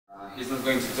He's not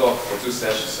going to talk for 2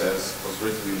 sessions as was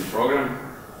written in the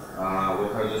program.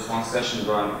 We'll have just 1 session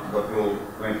run, but we're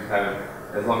going to have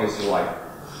it as long as you like.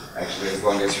 Actually, as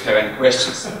long as you have any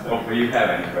questions. Hopefully you have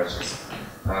any questions.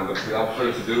 But without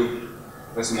further ado,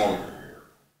 let's Morley.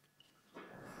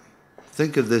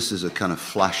 Think of this as a kind of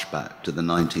flashback to the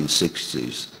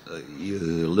 1960s.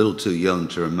 You're a little too young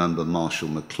to remember Marshall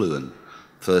McLuhan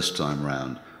first time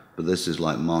round, but this is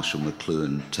like Marshall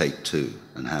McLuhan take 2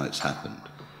 and how it's happened.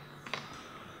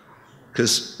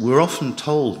 Because we're often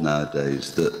told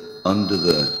nowadays that under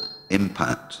the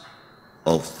impact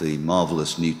of the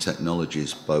marvelous new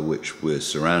technologies by which we're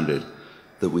surrounded,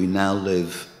 that we now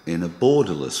live in a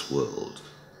borderless world,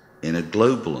 in a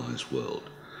globalized world,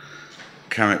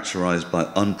 characterized by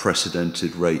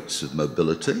unprecedented rates of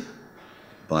mobility,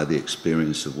 by the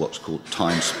experience of what's called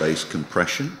time-space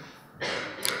compression,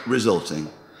 resulting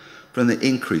from the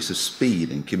increase of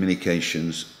speed in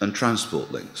communications and transport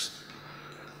links.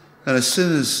 And as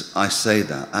soon as I say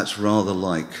that, that's rather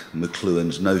like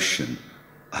McLuhan's notion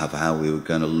of how we were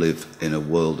going to live in a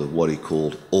world of what he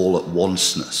called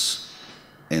all-at-onceness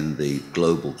in the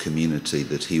global community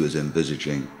that he was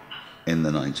envisaging in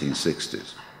the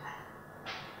 1960s.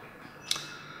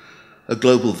 A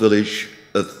global village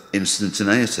of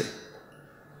instantaneity.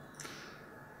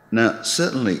 Now,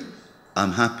 certainly,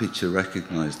 I'm happy to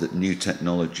recognize that new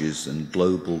technologies and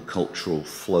global cultural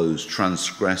flows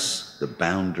transgress the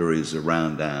boundaries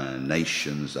around our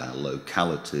nations, our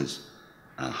localities,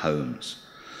 our homes.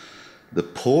 The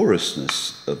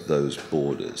porousness of those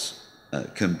borders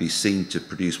can be seen to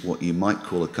produce what you might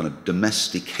call a kind of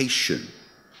domestication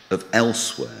of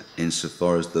elsewhere,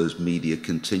 insofar as those media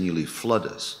continually flood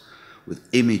us with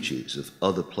images of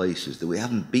other places that we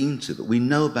haven't been to, but we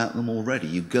know about them already.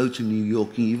 You go to New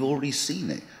York and you've already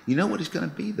seen it. You know what is going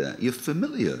to be there. You're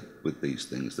familiar with these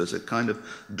things. There's a kind of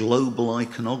global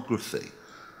iconography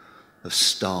of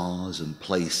stars and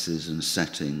places and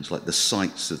settings, like the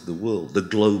sights of the world, the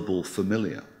global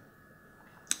familiar.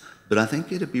 But I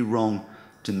think it'd be wrong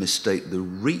to mistake the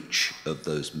reach of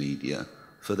those media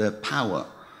for their power,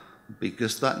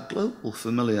 because that global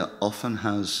familiar often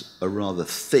has a rather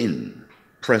thin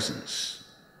presence,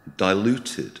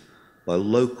 diluted by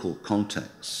local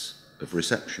contexts of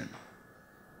reception.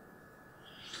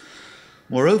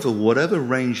 Moreover, whatever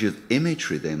range of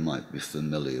imagery they might be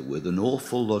familiar with, an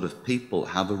awful lot of people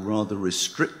have a rather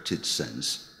restricted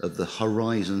sense of the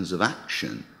horizons of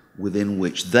action within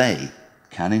which they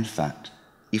can, in fact,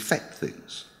 effect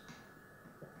things.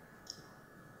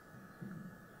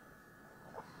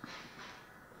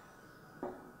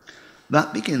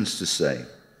 That begins to say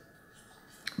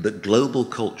that global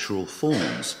cultural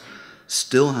forms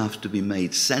still have to be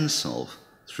made sense of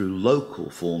through local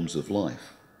forms of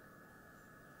life.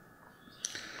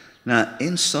 Now,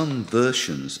 in some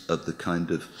versions of the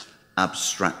kind of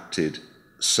abstracted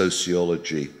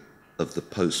sociology of the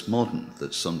postmodern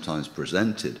that's sometimes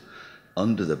presented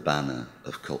under the banner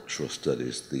of cultural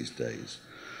studies these days,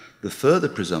 the further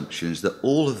presumption is that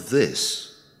all of this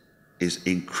is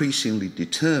increasingly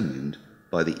determined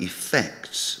by the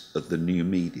effects of the new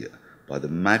media, by the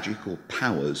magical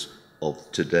powers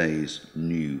of today's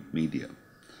new media.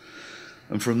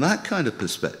 And from that kind of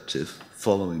perspective,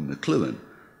 following McLuhan,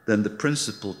 then the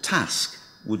principal task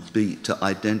would be to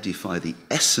identify the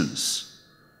essence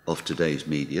of today's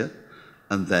media,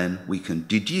 and then we can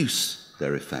deduce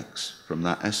their effects from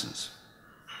that essence.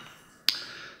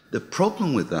 The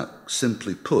problem with that,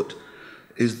 simply put,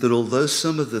 is that although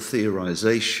some of the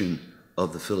theorization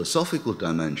of the philosophical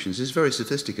dimensions is very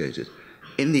sophisticated,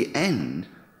 in the end,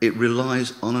 it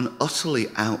relies on an utterly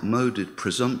outmoded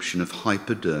presumption of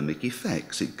hypodermic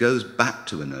effects. It goes back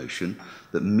to a notion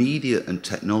that media and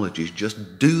technologies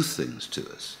just do things to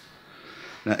us.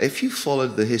 Now, if you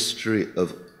followed the history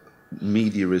of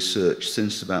media research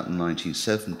since about the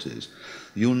 1970s,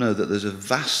 you'll know that there's a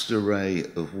vast array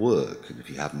of work, and if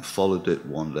you haven't followed it,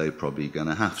 one day probably you're going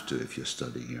to have to if you're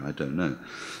studying here, I don't know.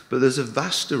 But there's a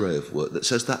vast array of work that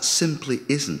says that simply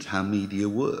isn't how media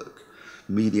work.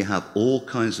 Media have all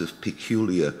kinds of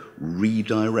peculiar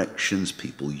redirections.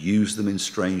 People use them in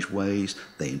strange ways.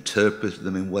 They interpret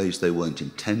them in ways they weren't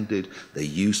intended. They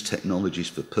use technologies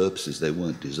for purposes they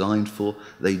weren't designed for.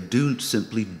 They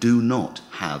simply do not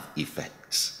have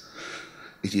effects.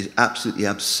 It is absolutely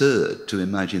absurd to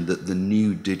imagine that the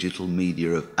new digital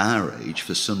media of our age,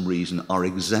 for some reason, are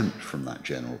exempt from that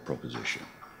general proposition.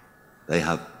 They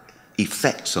have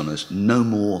effects on us no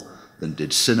more than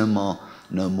did cinema,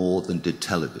 no more than did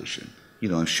television. You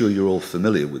know, I'm sure you're all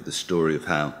familiar with the story of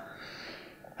how,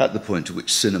 at the point at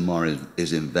which cinema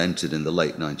is invented in the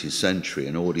late 19th century,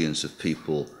 an audience of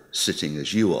people sitting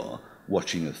as you are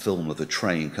watching a film of a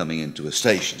train coming into a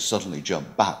station suddenly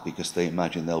jump back because they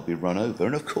imagine they'll be run over.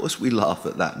 And of course we laugh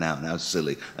at that now and how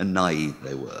silly and naive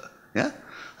they were. Yeah?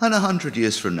 And 100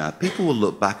 years from now, people will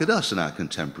look back at us and our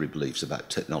contemporary beliefs about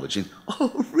technology and,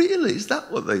 oh, really? Is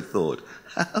that what they thought?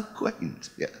 How quaint.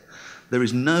 Yeah. There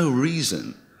is no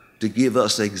reason to give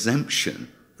us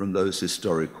exemption from those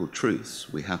historical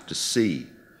truths. We have to see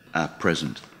our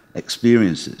present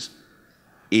experiences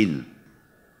in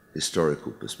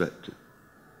historical perspective.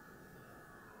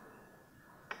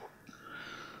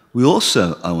 We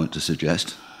also, I want to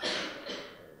suggest,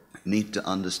 need to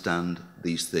understand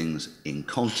these things in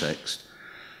context,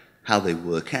 how they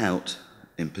work out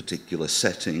in particular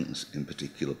settings, in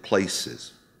particular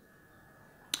places.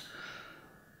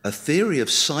 A theory of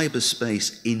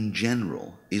cyberspace in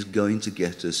general is going to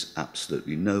get us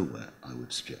absolutely nowhere, I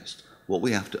would suggest. What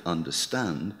we have to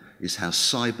understand is how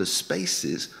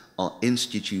cyberspaces are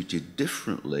instituted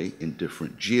differently in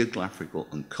different geographical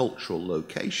and cultural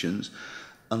locations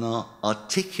and are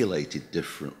articulated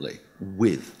differently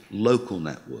with local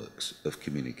networks of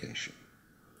communication.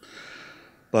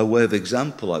 By way of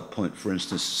example, I point, for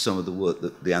instance, to some of the work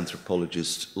that the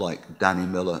anthropologists like Danny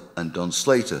Miller and Don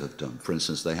Slater have done. For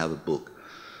instance, they have a book.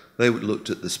 They looked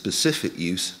at the specific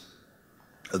use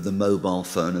of the mobile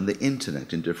phone and the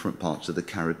internet in different parts of the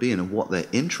Caribbean, and what they're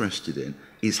interested in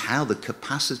is how the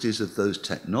capacities of those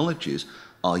technologies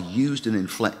are used and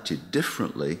inflected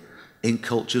differently in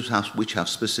cultures which have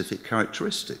specific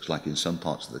characteristics, like in some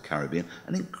parts of the Caribbean,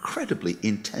 an incredibly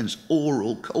intense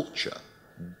oral culture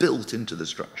built into the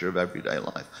structure of everyday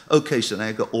life. Okay, so now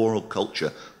you've got oral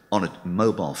culture on a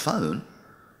mobile phone.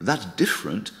 That's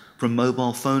different from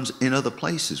mobile phones in other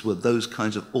places where those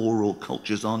kinds of oral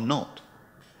cultures are not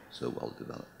so well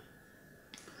developed.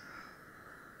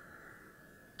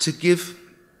 To give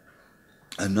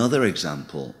another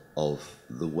example of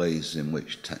the ways in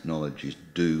which technologies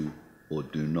do or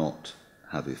do not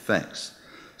have effects,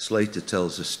 Slater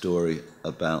tells a story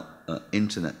about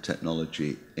internet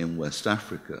technology in West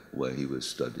Africa where he was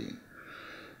studying.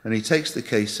 And he takes the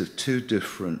case of two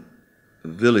different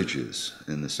villages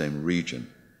in the same region.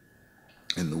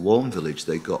 In the one village,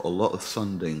 they got a lot of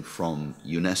funding from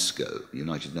UNESCO, the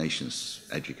United Nations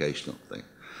educational thing.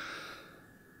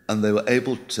 And they were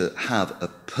able to have a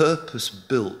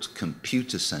purpose-built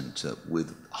computer center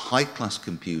with high-class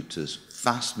computers,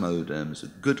 fast modems, a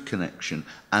good connection,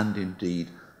 and indeed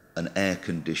an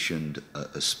air-conditioned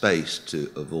space to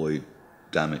avoid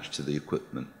damage to the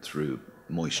equipment through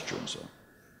moisture and so on.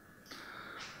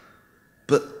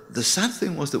 But the sad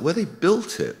thing was that where they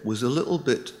built it was a little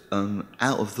bit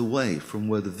out of the way from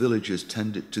where the villagers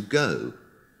tended to go.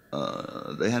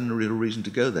 They had no real reason to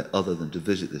go there other than to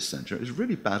visit this centre. It was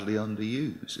really badly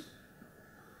underused. It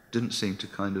didn't seem to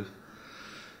kind of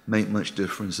make much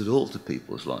difference at all to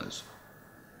people's lives.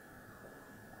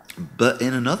 But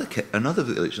in another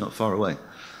village not far away,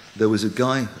 there was a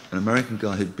guy, an American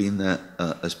guy, who'd been there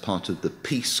as part of the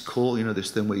Peace Corps, you know,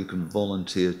 this thing where you can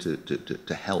volunteer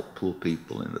to help poor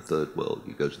people in the third world.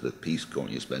 You go to the Peace Corps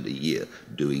and you spend a year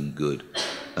doing good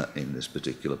in this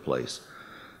particular place.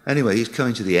 Anyway, he's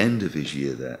coming to the end of his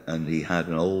year there, and he had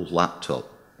an old laptop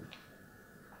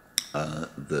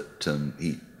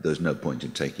there's no point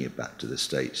in taking it back to the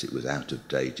States. It was out of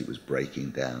date, it was breaking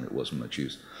down, it wasn't much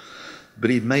use. But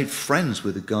he'd made friends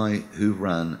with a guy who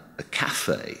ran a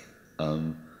cafe,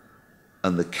 and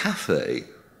the cafe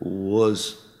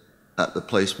was at the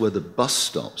place where the bus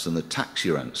stops and the taxi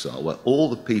ranks are, where all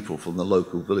the people from the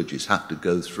local villages had to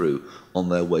go through on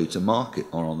their way to market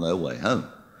or on their way home.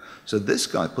 So this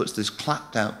guy puts this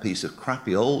clapped out piece of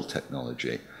crappy old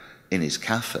technology in his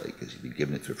cafe, because he'd been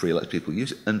given it for free, lets people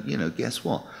use it, and you know, guess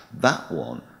what? That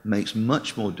one makes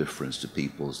much more difference to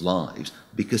people's lives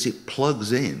because it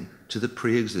plugs in to the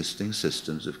pre-existing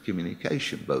systems of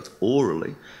communication, both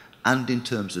orally and in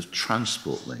terms of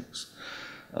transport links.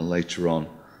 And later on,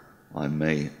 I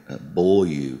may bore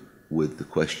you with the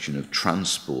question of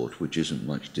transport, which isn't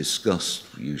much discussed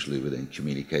usually within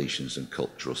communications and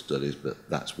cultural studies, but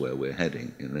that's where we're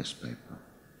heading in this paper.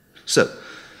 So,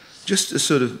 just to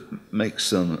sort of make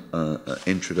some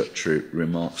introductory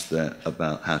remarks there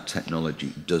about how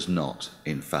technology does not,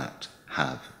 in fact,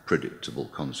 have predictable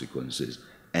consequences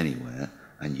anywhere,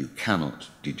 and you cannot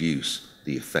deduce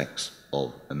the effects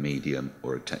of a medium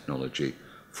or a technology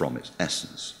from its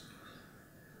essence.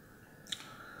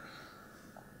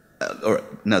 All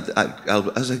right, now,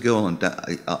 as I go on,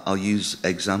 I'll use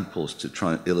examples to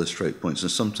try and illustrate points,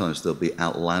 and sometimes they'll be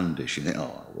outlandish. You think,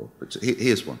 oh, well, but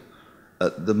here's one.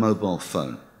 The mobile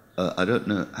phone. I don't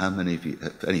know how many of you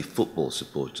have any football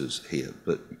supporters here,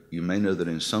 but you may know that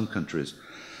in some countries,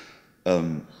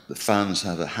 the fans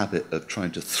have a habit of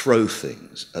trying to throw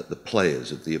things at the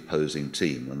players of the opposing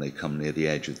team when they come near the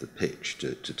edge of the pitch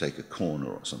to take a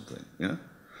corner or something, you know?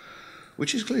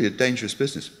 Which is clearly a dangerous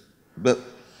business.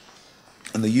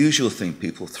 And the usual thing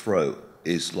people throw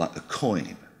is like a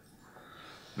coin.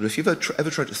 But if you've ever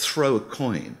tried to throw a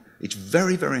coin, it's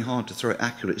very, very hard to throw it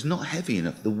accurate. It's not heavy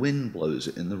enough. The wind blows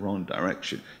it in the wrong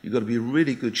direction. You've got to be a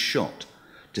really good shot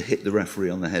to hit the referee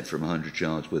on the head from 100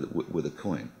 yards with a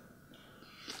coin.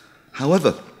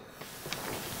 However,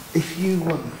 if you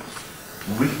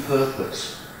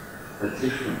repurpose a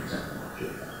different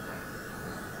technology,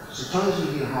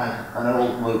 supposing you had an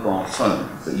old mobile phone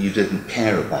that you didn't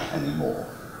care about anymore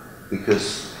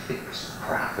because it's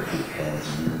crap and who cares.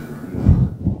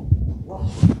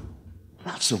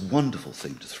 That's a wonderful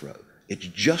thing to throw. It's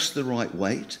just the right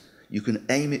weight. You can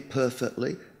aim it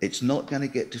perfectly. It's not going to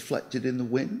get deflected in the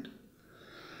wind.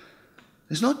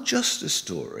 It's not just a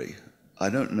story. I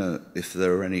don't know if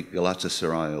there are any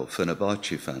Galatasaray or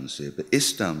Fenerbahce fans here, but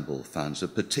Istanbul fans are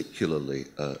particularly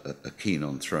keen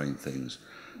on throwing things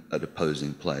at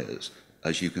opposing players,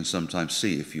 as you can sometimes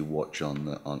see if you watch on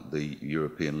the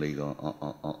European League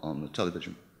on the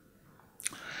television.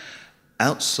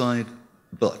 Outside,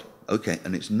 but, okay,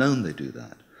 and it's known they do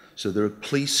that. So there are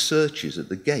police searches at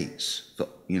the gates for,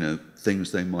 you know,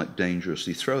 things they might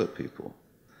dangerously throw at people.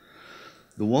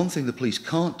 The one thing the police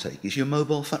can't take is your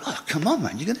mobile phone. Oh, come on,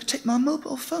 man, you're going to take my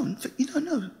mobile phone? You don't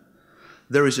know.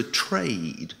 There is a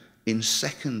trade in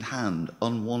second-hand,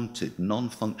 unwanted,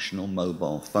 non-functional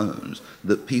mobile phones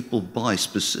that people buy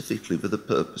specifically for the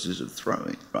purposes of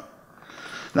throwing. Right?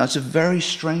 Now, it's a very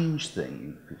strange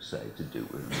thing, you could say, to do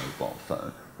with a mobile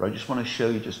phone, but I just want to show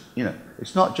you just, you know,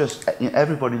 it's not just, you know,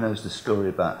 everybody knows the story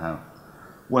about how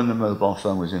when the mobile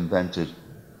phone was invented,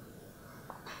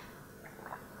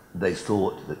 they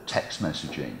thought that text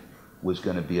messaging was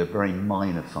going to be a very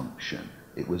minor function.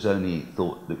 It was only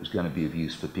thought that it was going to be of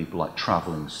use for people like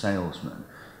travelling salesmen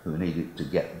who needed to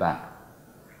get back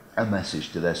a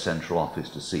message to their central office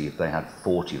to see if they had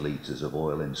 40 litres of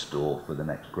oil in store for the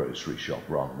next grocery shop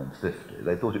rather than 50.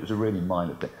 They thought it was a really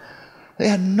minor thing.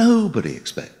 Nobody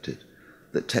expected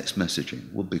that text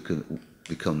messaging would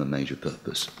become the major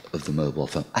purpose of the mobile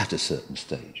phone at a certain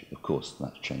stage. Of course,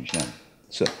 that's changed now.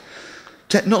 So,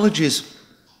 technologies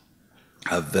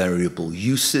have variable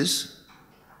uses.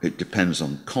 It depends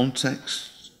on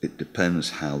context. It depends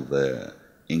how they're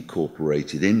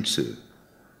incorporated into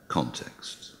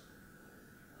context.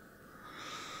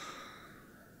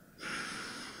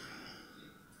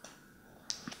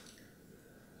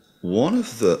 One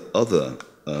of the other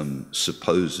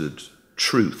supposed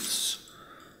truths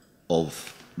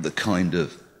of the kind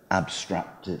of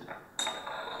abstracted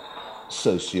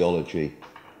sociology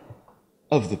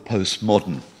of the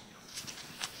postmodern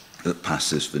that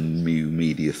passes for new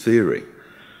media theory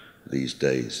these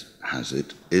days has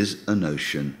it, is a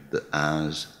notion that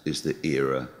ours is the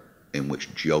era in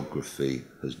which geography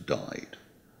has died.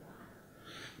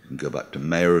 You can go back to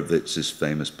Meyerowitz's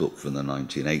famous book from the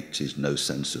 1980s, No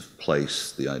Sense of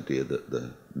Place, the idea that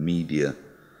the media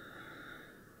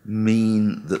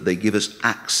mean that they give us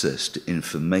access to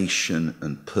information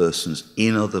and persons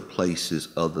in other places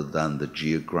other than the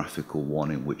geographical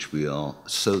one in which we are,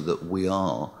 so that we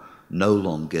are no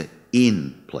longer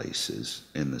in places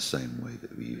in the same way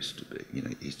that we used to be. You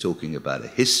know, he's talking about a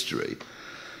history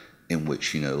in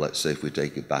which, you know, let's say if we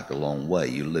take it back a long way,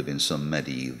 you live in some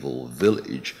medieval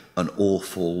village, an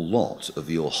awful lot of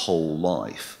your whole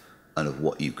life and of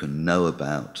what you can know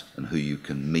about and who you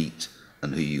can meet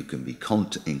and who you can be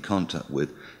in contact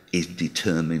with is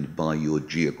determined by your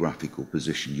geographical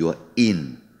position. You are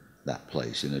in that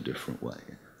place in a different way.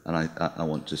 And I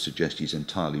want to suggest he's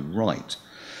entirely right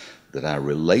that our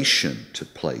relation to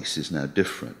place is now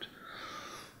different.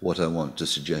 What I want to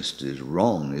suggest is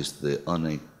wrong is the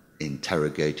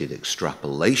uninterrogated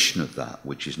extrapolation of that,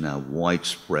 which is now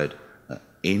widespread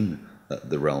in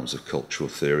the realms of cultural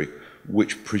theory,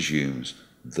 which presumes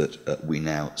that we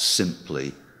now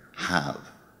simply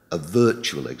have a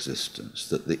virtual existence,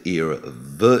 that the era of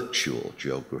virtual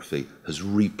geography has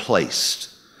replaced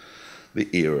the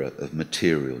era of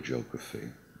material geography.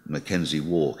 Mackenzie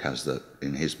Walk has that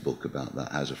in his book about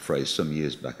that, has a phrase some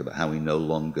years back about how we no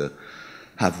longer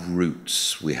have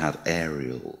routes, we have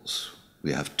aerials,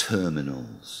 we have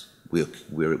terminals, we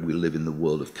live in the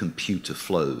world of computer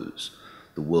flows.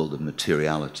 The world of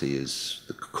materiality is,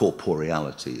 the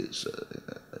corporeality is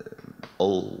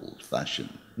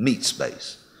old-fashioned meat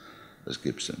space, as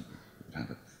Gibson would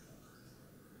have it.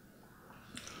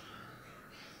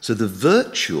 So the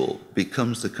virtual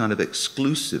becomes the kind of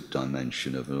exclusive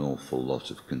dimension of an awful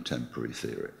lot of contemporary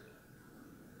theory.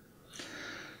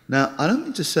 Now, I don't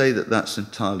mean to say that that's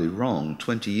entirely wrong.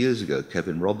 20 years ago,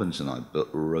 Kevin Robbins and I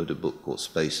wrote a book called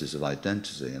Spaces of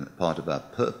Identity, and part of our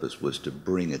purpose was to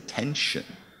bring attention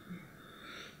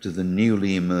to the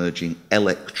newly emerging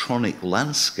electronic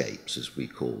landscapes, as we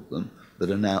call them,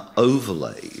 that are now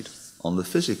overlaid on the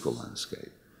physical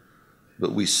landscape.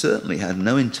 But we certainly had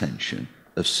no intention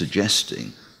of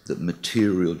suggesting that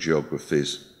material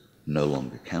geographies no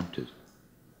longer counted.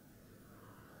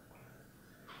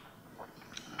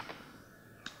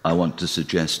 I want to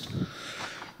suggest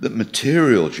that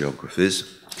material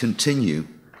geographies continue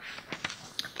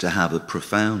to have a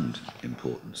profound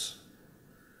importance,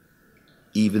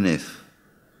 even if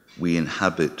we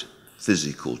inhabit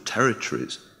physical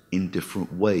territories in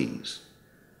different ways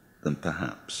than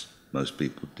perhaps most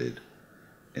people did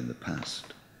in the past.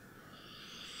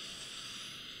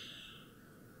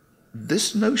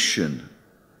 This notion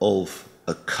of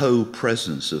a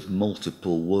co-presence of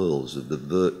multiple worlds, of the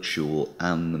virtual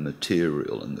and the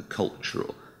material and the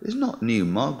cultural, is not new.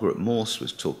 Margaret Morse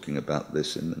was talking about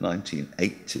this in the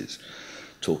 1980s,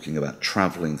 talking about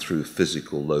travelling through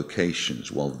physical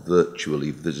locations while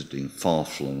virtually visiting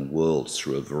far-flung worlds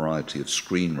through a variety of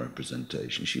screen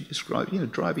representations. She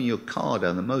described, driving your car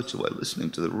down the motorway, listening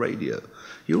to the radio.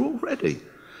 You're already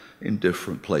in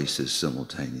different places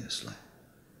simultaneously.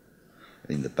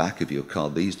 In the back of your car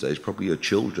these days, probably your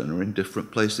children are in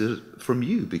different places from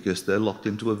you because they're locked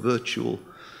into a virtual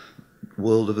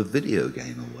world of a video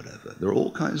game or whatever. There are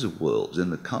all kinds of worlds in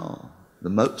the car. The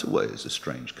motorway is a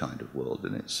strange kind of world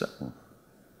in itself.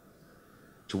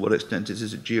 To what extent is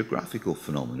it a geographical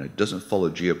phenomenon? It doesn't follow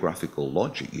geographical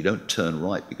logic. You don't turn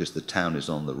right because the town is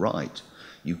on the right.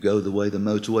 You go the way the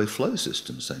motorway flow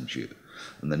system sends you.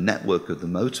 And the network of the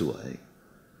motorway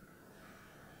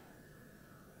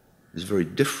is very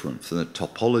different from the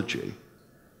topology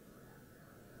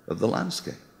of the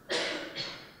landscape.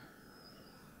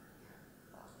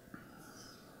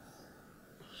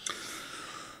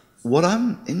 What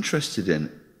I'm interested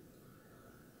in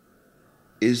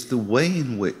is the way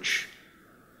in which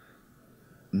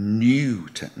new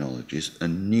technologies,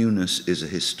 and newness is a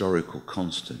historical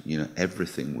constant,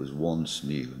 everything was once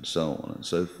new and so on and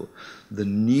so forth. The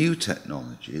new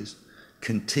technologies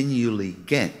continually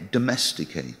get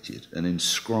domesticated and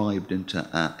inscribed into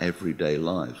our everyday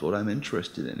lives. What I'm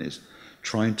interested in is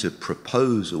trying to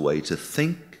propose a way to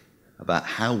think about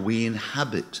how we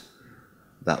inhabit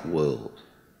that world,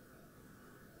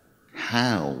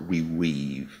 how we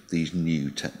weave these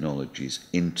new technologies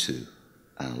into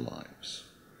our lives.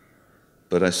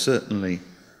 But I certainly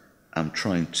am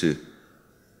trying to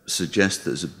suggest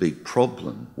there's a big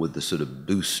problem with the sort of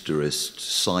boosterist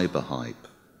cyber hype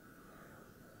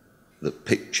that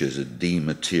pictures a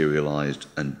dematerialized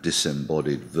and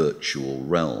disembodied virtual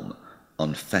realm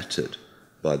unfettered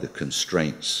by the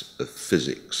constraints of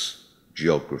physics,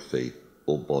 geography,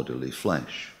 or bodily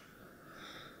flesh.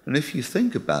 And if you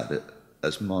think about it,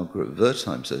 as Margaret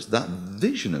Wertheim says, that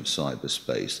vision of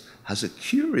cyberspace has a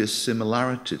curious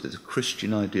similarity to the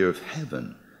Christian idea of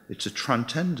heaven. It's a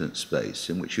transcendent space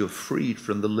in which you're freed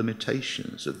from the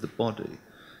limitations of the body.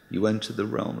 You enter the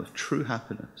realm of true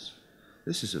happiness.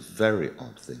 This is a very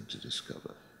odd thing to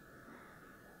discover.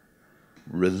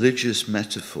 Religious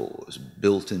metaphors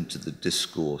built into the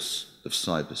discourse of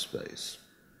cyberspace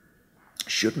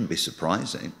shouldn't be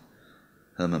surprising.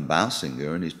 Hermann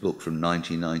Bausinger, in his book from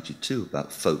 1992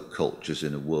 about folk cultures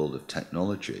in a world of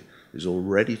technology, is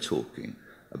already talking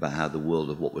about how the world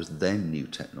of what was then new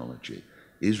technology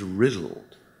is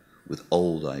riddled with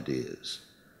old ideas.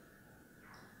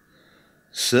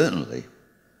 Certainly,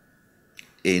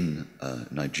 in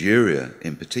Nigeria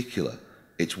in particular,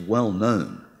 it's well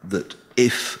known that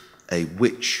if a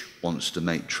witch wants to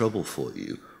make trouble for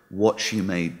you, what she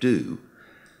may do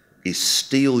is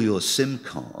steal your SIM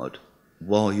card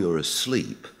while you're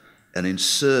asleep and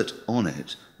insert on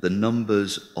it the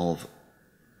numbers of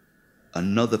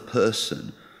another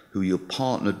person who your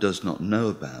partner does not know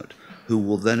about, who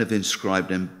will then have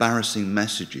inscribed embarrassing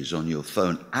messages on your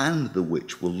phone, and the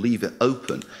witch will leave it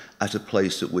open at a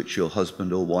place at which your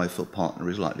husband or wife or partner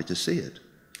is likely to see it.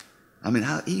 I mean,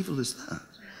 how evil is that?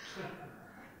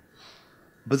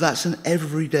 But that's an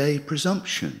everyday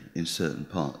presumption in certain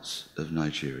parts of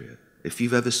Nigeria. If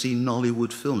you've ever seen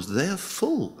Nollywood films, they're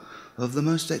full of the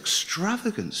most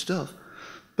extravagant stuff.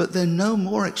 But they're no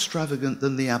more extravagant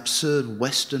than the absurd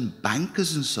Western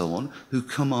bankers and so on who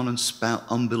come on and spout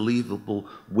unbelievable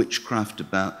witchcraft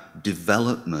about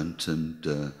development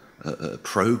and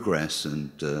progress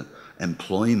and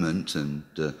employment, and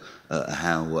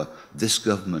how this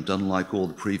government, unlike all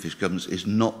the previous governments, is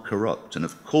not corrupt. And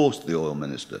of course the oil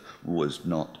minister was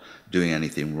not doing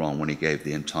anything wrong when he gave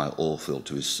the entire oil field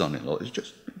to his son-in-law. It's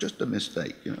just a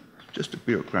mistake, you know, just a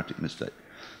bureaucratic mistake.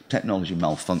 Technology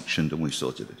malfunctioned and we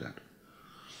sorted it out.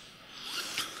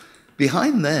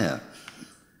 Behind there,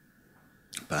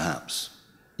 perhaps,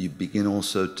 you begin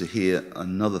also to hear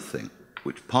another thing,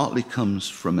 which partly comes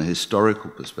from a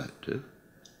historical perspective.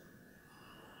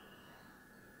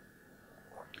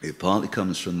 It partly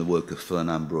comes from the work of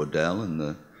Fernand Braudel and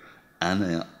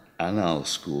the Annales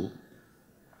School,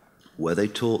 where they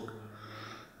talk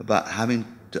about having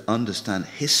to understand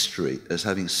history as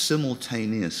having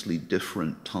simultaneously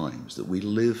different times, that we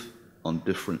live on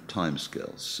different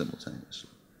timescales simultaneously.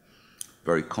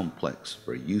 Very complex,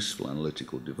 very useful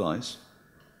analytical device.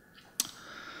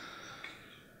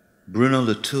 Bruno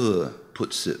Latour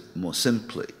puts it more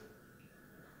simply.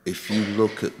 If you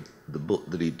look at the book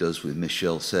that he does with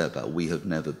Michel Serres about We Have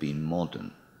Never Been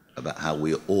Modern, about how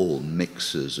we are all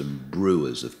mixers and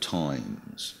brewers of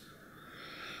times,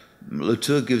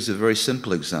 Latour gives a very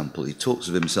simple example. He talks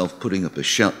of himself putting up a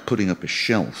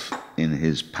shelf in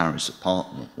his Paris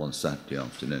apartment one Saturday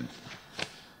afternoon.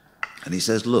 And he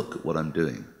says, look at what I'm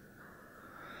doing.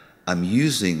 I'm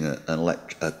using a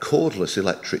cordless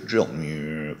electric drill,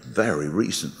 very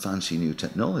recent, fancy new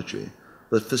technology.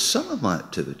 But for some of my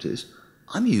activities,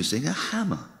 I'm using a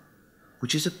hammer,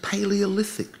 which is a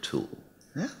Paleolithic tool.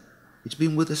 Yeah? It's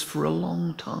been with us for a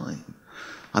long time.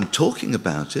 I'm talking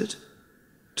about it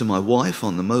to my wife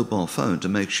on the mobile phone to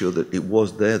make sure that it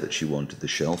was there that she wanted the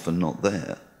shelf and not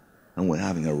there. And we're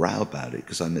having a row about it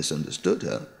because I misunderstood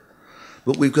her.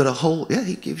 But we've got a whole,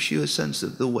 he gives you a sense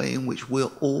of the way in which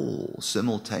we're all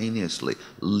simultaneously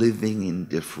living in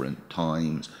different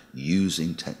times,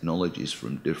 using technologies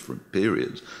from different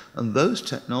periods. And those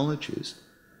technologies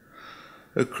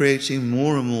are creating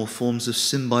more and more forms of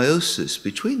symbiosis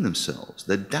between themselves.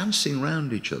 They're dancing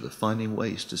around each other, finding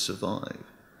ways to survive.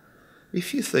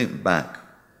 If you think back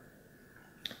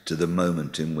to the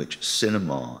moment in which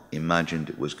cinema imagined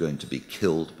it was going to be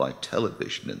killed by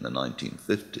television in the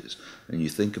 1950s, and you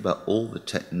think about all the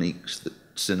techniques that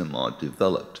cinema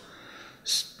developed,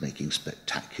 making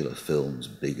spectacular films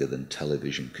bigger than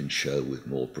television can show with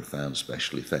more profound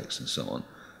special effects and so on,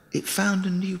 it found a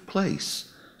new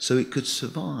place so it could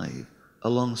survive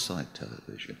alongside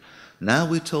television. Now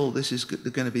we're told this is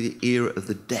going to be the era of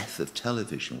the death of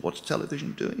television. What's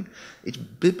television doing? It's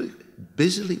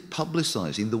busily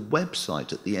publicizing the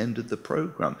website at the end of the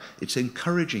program. It's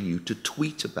encouraging you to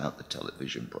tweet about the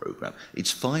television program. It's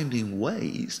finding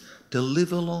ways to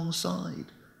live alongside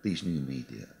these new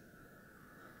media.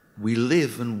 We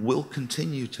live and will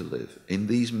continue to live in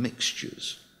these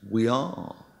mixtures. We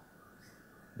are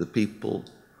the people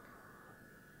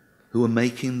who are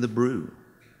making the brew.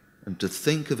 And to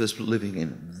think of us living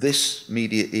in this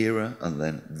media era, and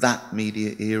then that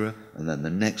media era, and then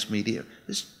the next media era,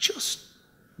 is just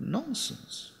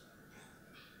nonsense.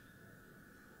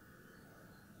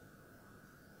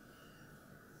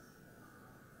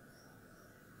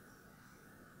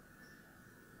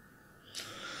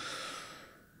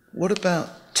 What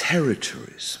about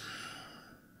territories?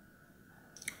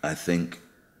 I think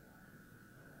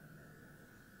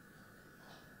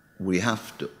we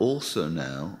have to also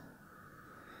now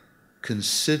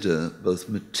consider both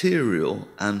material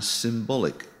and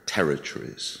symbolic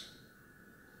territories,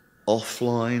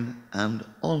 offline and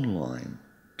online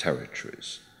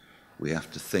territories. We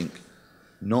have to think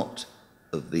not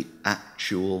of the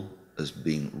actual as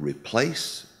being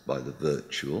replaced by the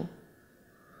virtual,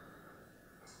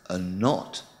 and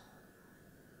not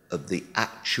of the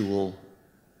actual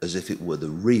as if it were the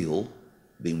real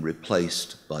being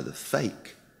replaced by the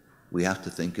fake. We have to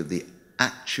think of the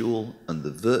actual and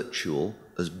the virtual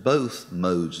as both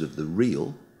modes of the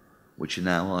real, which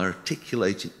now are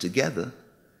articulated together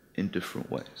in different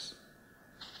ways.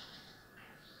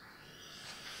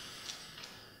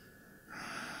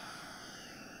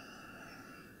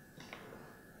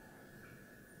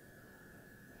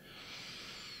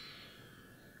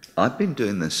 I've been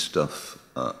doing this stuff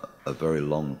a very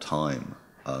long time.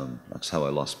 That's how I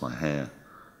lost my hair.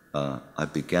 I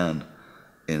began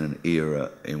in an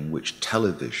era in which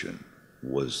television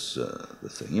was the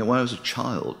thing. You know, when I was a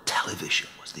child, television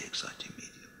was the exciting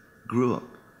medium. Grew up,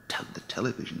 the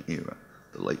television era,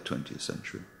 the late 20th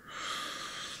century.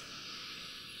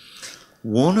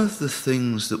 One of the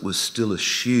things that was still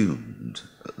assumed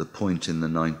at the point in the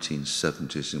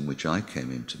 1970s in which I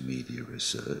came into media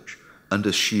research, and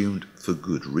assumed for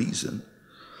good reason,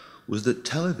 was that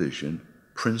television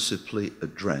principally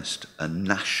addressed a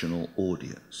national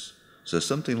audience. So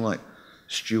something like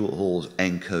Stuart Hall's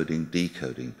encoding,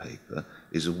 decoding paper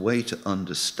is a way to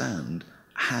understand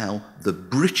how the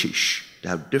British,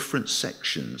 how different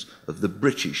sections of the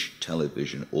British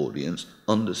television audience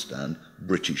understand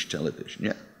British television.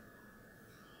 Yeah.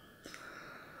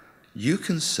 You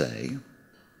can say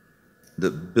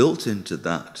that built into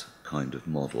that kind of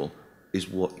model is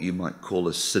what you might call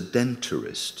a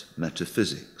sedentarist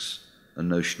metaphysics, a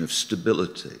notion of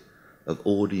stability, of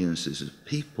audiences of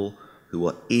people who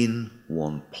are in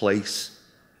one place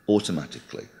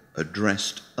automatically,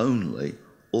 addressed only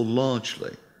or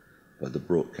largely by the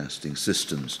broadcasting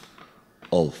systems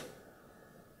of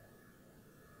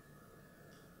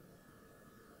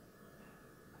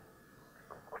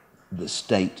the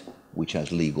state which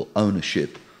has legal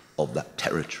ownership of that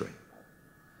territory.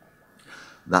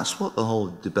 That's what the whole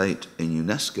debate in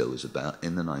UNESCO was about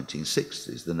in the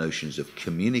 1960s, the notions of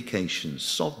communication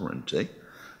sovereignty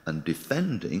and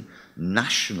defending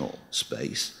national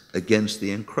space against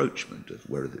the encroachment of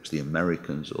whether it's the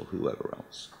Americans or whoever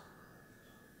else.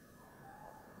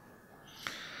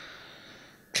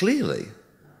 Clearly,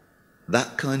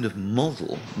 that kind of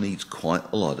model needs quite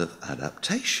a lot of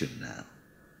adaptation now.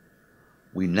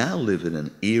 We now live in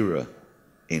an era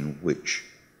in which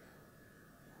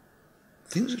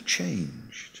things have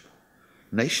changed.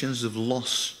 Nations have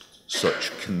lost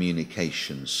such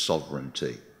communication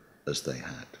sovereignty as they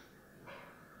had.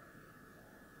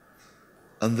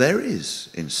 And there is,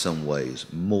 in some ways,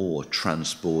 more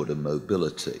transborder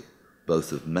mobility,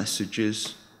 both of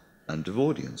messages and of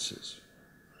audiences.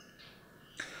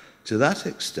 To that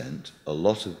extent, a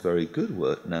lot of very good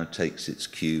work now takes its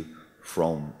cue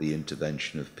from the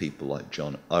intervention of people like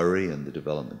John Urry and the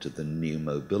development of the New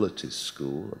Mobilities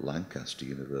School at Lancaster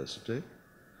University.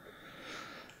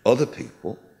 Other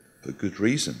people, for good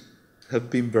reason, have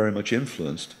been very much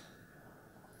influenced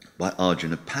by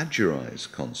Arjuna Padurai's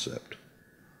concept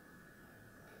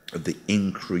of the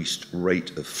increased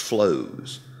rate of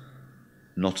flows,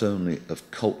 not only of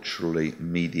culturally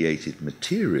mediated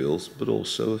materials, but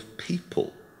also of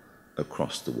people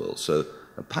across the world. So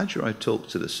Padurai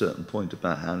talked at a certain point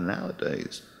about how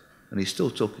nowadays, and he's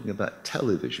still talking about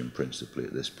television principally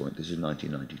at this point, this is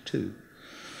 1992,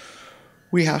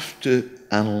 we have to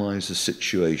analyse a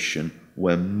situation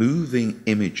where moving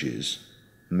images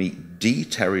meet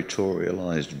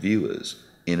deterritorialised viewers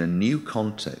in a new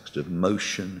context of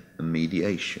motion and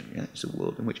mediation. Yeah? It's a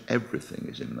world in which everything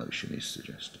is in motion, he's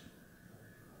suggesting.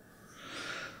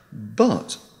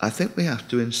 But I think we have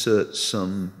to insert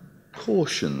some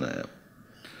caution there.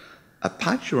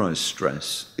 Padurai's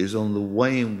stress is on the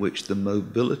way in which the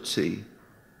mobility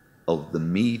of the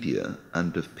media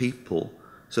and of people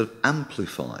sort of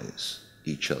amplifies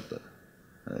each other,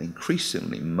 an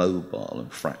increasingly mobile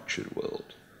and fractured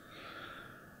world.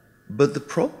 But the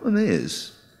problem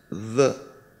is that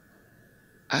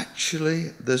actually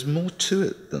there's more to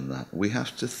it than that. We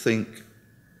have to think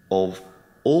of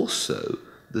also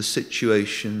the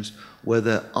situations where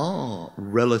there are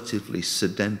relatively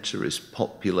sedentarist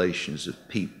populations of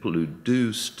people who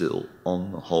do still,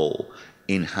 on the whole,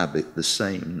 inhabit the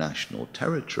same national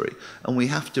territory. And we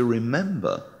have to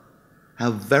remember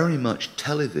how very much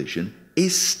television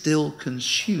is still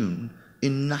consumed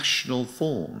in national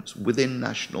forms, within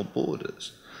national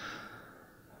borders.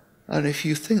 And if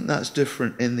you think that's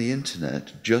different in the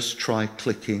internet, just try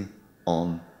clicking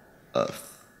on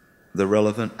the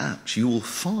relevant apps. You will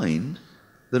find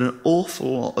that an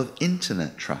awful lot of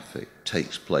internet traffic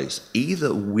takes place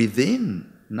either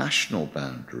within national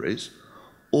boundaries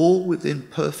or within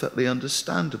perfectly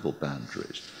understandable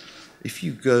boundaries. If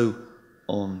you go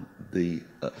on the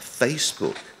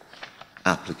Facebook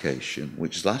application,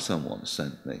 which Zlatan once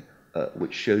sent me,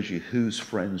 which shows you who's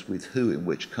friends with who in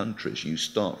which countries, you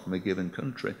start from a given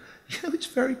country, it's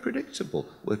very predictable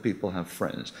where people have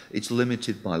friends. It's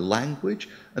limited by language,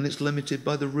 and it's limited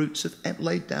by the routes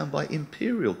laid down by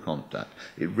imperial contact.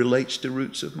 It relates to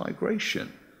routes of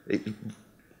migration.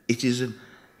 It is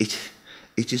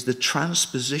the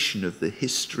transposition of the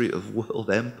history of world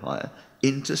empire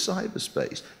into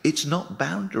cyberspace. It's not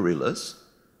boundaryless.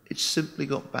 It's simply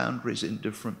got boundaries in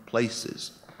different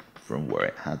places from where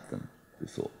it had them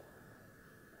before.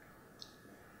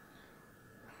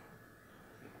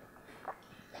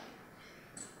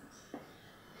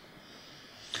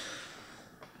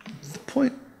 The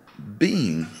point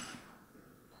being,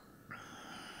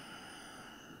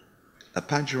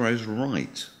 Paduraj is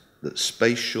right that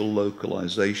spatial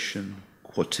localization,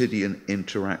 quotidian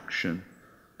interaction,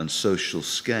 and social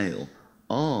scale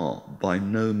are by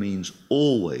no means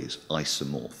always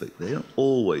isomorphic. They don't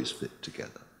always fit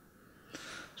together.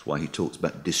 That's why he talks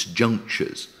about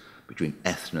disjunctures between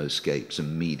ethnoscapes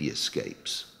and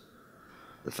mediascapes.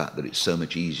 The fact that it's so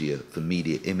much easier for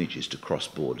media images to cross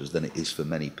borders than it is for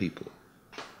many people.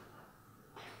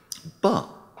 But,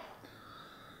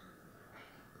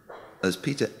 as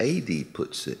Peter Adey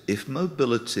puts it, if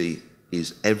mobility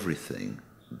is everything,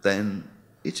 then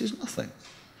it is nothing.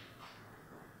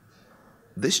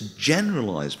 This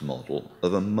generalized model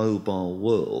of a mobile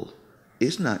world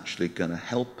isn't actually going to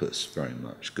help us very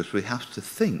much, because we have to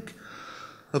think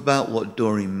about what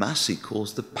Doreen Massey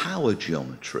calls the power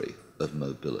geometry of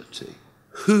mobility.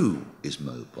 Who is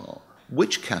mobile?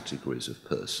 Which categories of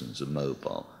persons are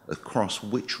mobile? Across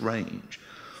which range?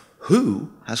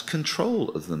 Who has control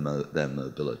of their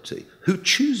mobility? Who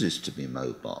chooses to be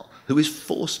mobile? Who is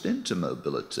forced into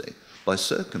mobility by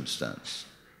circumstance?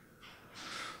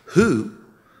 Who,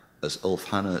 as Ulf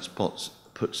Hannertz puts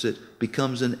it,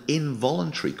 becomes an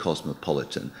involuntary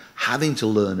cosmopolitan, having to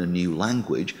learn a new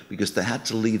language because they had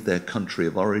to leave their country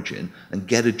of origin and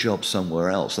get a job somewhere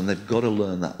else, and they've got to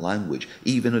learn that language,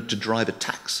 even to drive a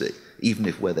taxi, even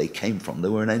if where they came from they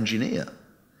were an engineer.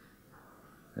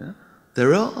 Yeah?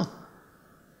 There are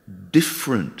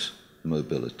different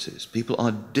mobilities. People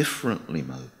are differently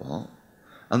mobile,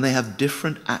 and they have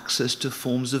different access to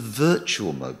forms of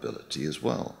virtual mobility as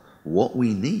well. What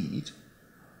we need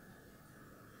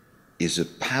is a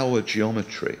power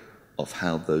geometry of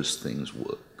how those things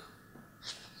work.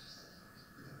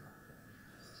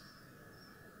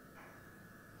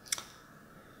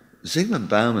 Zygmunt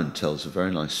Bauman tells a very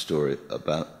nice story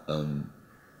about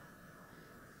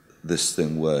this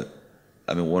thing where,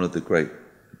 I mean, one of the great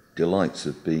delights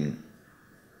of being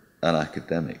an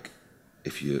academic,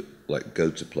 if you like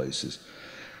go to places,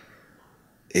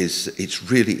 is it's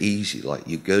really easy. Like,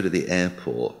 you go to the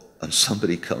airport and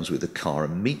somebody comes with a car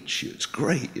and meets you. It's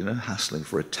great, you know, hassling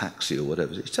for a taxi or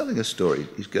whatever. He's telling a story.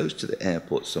 He goes to the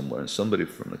airport somewhere, and somebody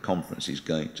from the conference he's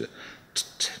going to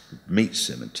meets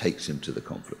him and takes him to the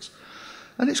conference.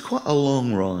 And it's quite a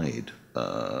long ride,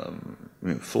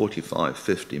 45,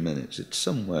 50 minutes. It's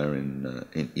somewhere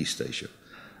in East Asia.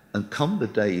 And come the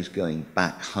day he's going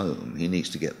back home, he needs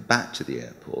to get back to the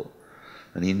airport.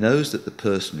 And he knows that the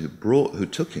person who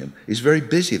took him is very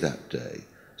busy that day.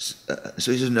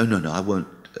 So he says, no, I won't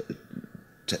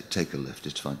take a lift,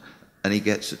 it's fine. And he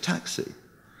gets a taxi.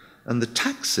 And the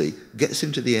taxi gets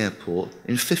him to the airport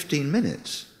in 15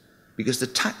 minutes, because the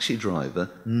taxi driver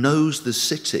knows the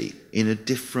city in a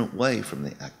different way from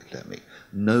the academic,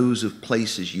 knows of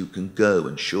places you can go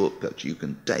and shortcuts you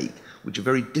can take, which are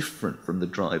very different from the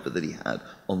driver that he had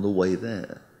on the way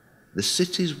there. The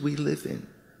cities we live in,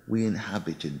 we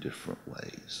inhabit in different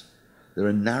ways. There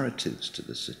are narratives to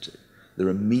the city. There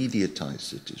are mediatized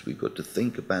cities. We've got to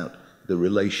think about the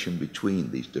relation between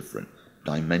these different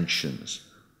dimensions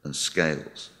and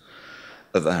scales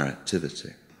of our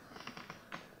activity.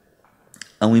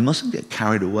 And we mustn't get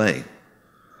carried away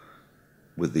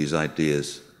with these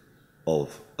ideas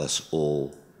of us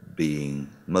all being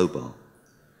mobile.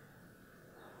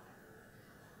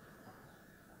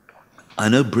 I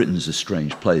know Britain's a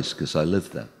strange place because I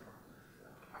live there,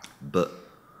 but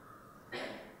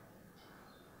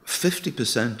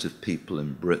 50% of people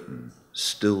in Britain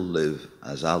still live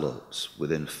as adults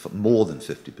within, more than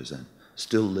 50%,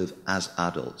 still live as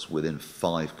adults within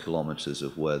 5 kilometres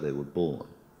of where they were born.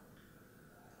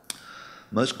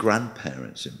 Most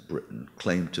grandparents in Britain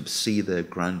claim to see their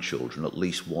grandchildren at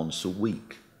least once a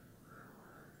week.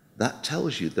 That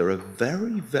tells you there are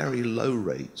very, very low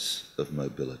rates of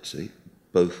mobility,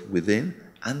 both within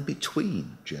and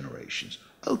between generations.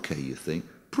 Okay, you think,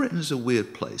 Britain's a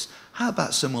weird place. How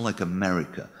about somewhere like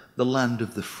America, the land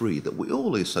of the free that we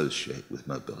all associate with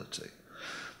mobility?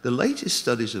 The latest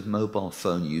studies of mobile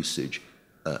phone usage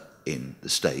in the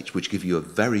States, which give you a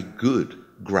very good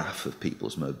graph of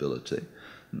people's mobility,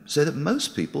 say that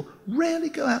most people rarely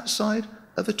go outside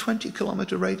of a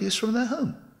 20-kilometre radius from their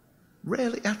home.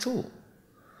 Rarely at all.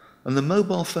 And the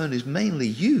mobile phone is mainly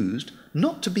used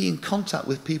not to be in contact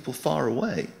with people far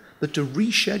away, but to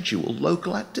reschedule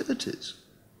local activities.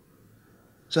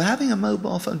 So having a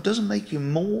mobile phone doesn't make you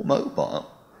more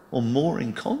mobile or more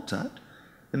in contact.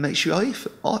 It makes you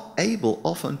able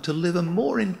often to live a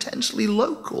more intensely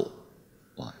local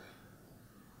life.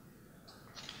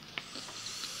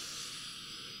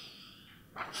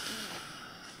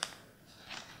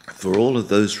 For all of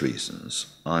those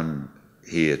reasons, I'm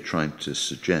here trying to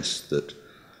suggest that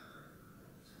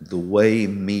the way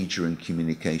media and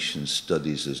communication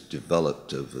studies has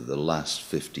developed over the last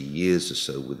 50 years or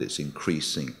so, with its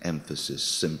increasing emphasis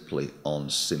simply on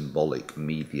symbolic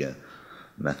media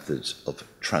methods of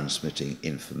transmitting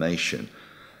information,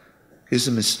 is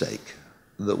a mistake.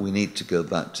 that we need to go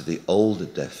back to the older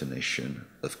definition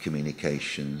of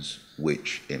communications,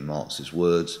 which, in Marx's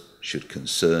words, should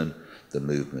concern the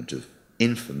movement of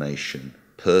information,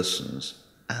 persons,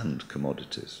 and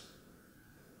commodities.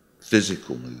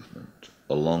 Physical movement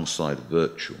alongside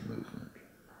virtual movement.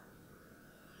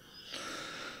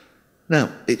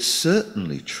 Now, it's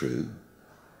certainly true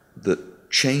that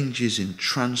changes in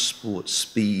transport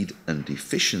speed and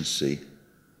efficiency,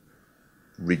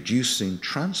 reducing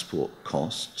transport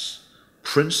costs,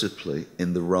 principally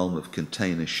in the realm of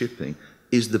container shipping,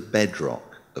 is the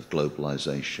bedrock of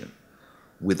globalization.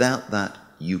 Without that,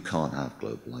 you can't have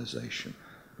globalization.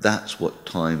 That's what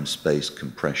time-space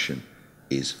compression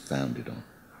is founded on.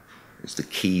 It's the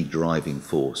key driving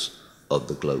force of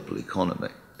the global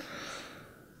economy.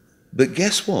 But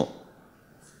guess what?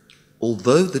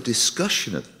 Although the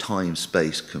discussion of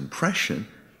time-space compression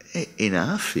in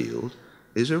our field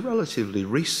is a relatively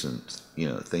recent,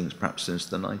 things perhaps since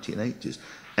the 1980s,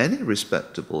 any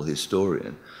respectable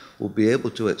historian will be able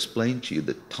to explain to you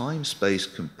that time-space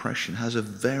compression has a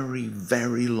very,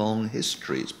 very long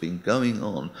history. It's been going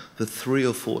on for 3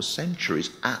 or 4 centuries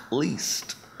at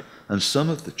least. And some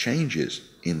of the changes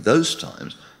in those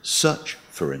times, such,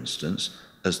 for instance,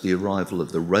 as the arrival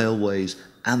of the railways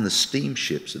and the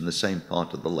steamships in the same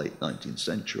part of the late 19th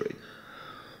century,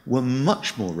 were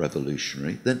much more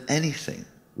revolutionary than anything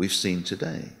we've seen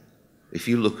today. If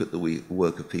you look at the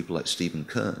work of people like Stephen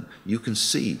Kern, you can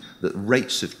see that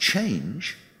rates of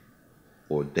change,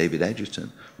 or David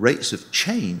Edgerton, rates of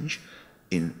change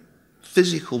in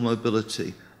physical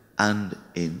mobility and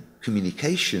in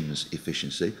communications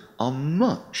efficiency are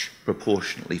much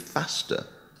proportionately faster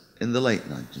in the late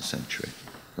 19th century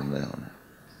than they are now.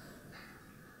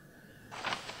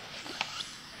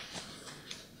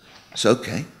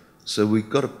 So we've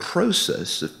got a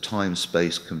process of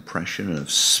time-space compression and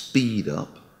of speed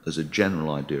up as a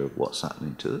general idea of what's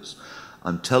happening to us.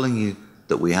 I'm telling you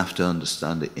that we have to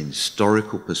understand it in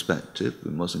historical perspective.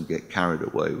 We mustn't get carried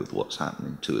away with what's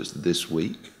happening to us this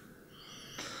week.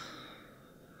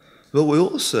 But we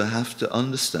also have to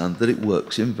understand that it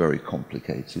works in very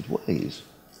complicated ways.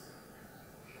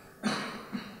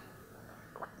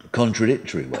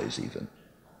 Contradictory ways, even.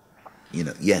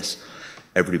 Yes,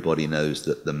 everybody knows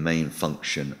that the main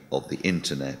function of the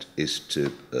internet is to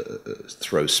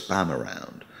throw spam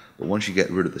around. But once you get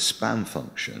rid of the spam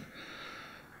function,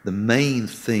 the main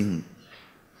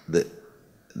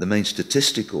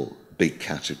statistical big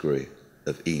category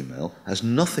of email has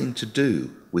nothing to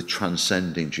do with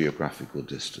transcending geographical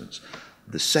distance.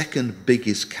 The second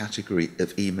biggest category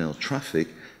of email traffic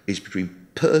is between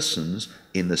persons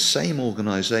in the same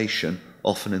organization,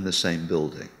 often in the same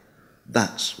building.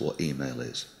 That's what email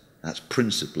is. That's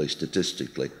principally,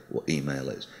 statistically, what email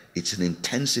is. It's an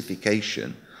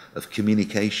intensification of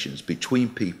communications between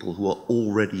people who are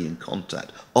already in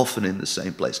contact, often in the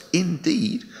same place.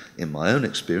 Indeed, in my own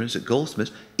experience at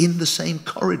Goldsmiths, in the same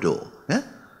corridor. Yeah?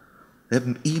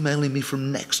 They're emailing me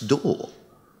from next door.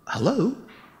 Hello?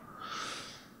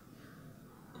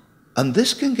 And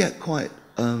this can get quite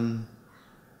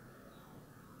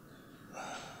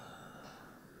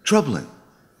troubling.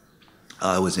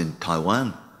 I was in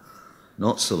Taiwan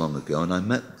not so long ago, and I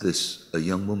met a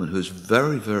young woman who was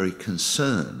very, very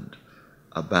concerned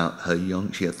about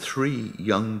she had 3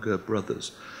 younger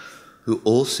brothers who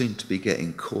all seemed to be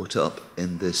getting caught up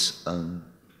in this,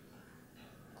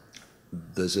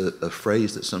 there's a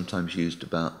phrase that's sometimes used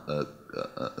about a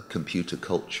computer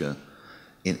culture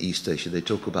in East Asia. They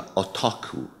talk about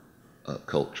otaku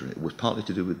culture. It was partly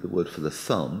to do with the word for the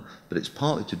thumb, but it's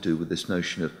partly to do with this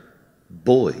notion of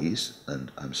boys,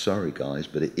 and I'm sorry guys,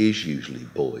 but it is usually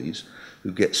boys,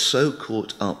 who get so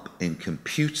caught up in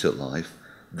computer life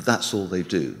that that's all they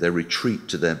do. They retreat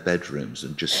to their bedrooms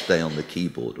and just stay on the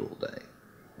keyboard all day,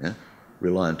 yeah?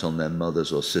 Reliant on their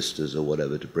mothers or sisters or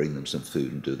whatever to bring them some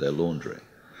food and do their laundry.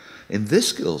 In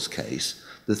this girl's case,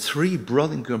 the 3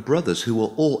 brothers who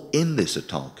were all in this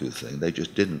otaku thing, they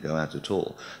just didn't go out at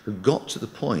all, have got to the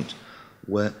point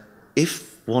where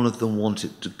if one of them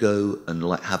wanted to go and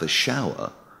have a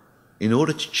shower, in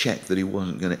order to check that he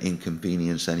wasn't going to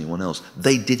inconvenience anyone else,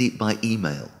 they did it by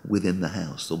email within the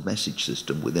house, or message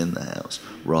system within the house,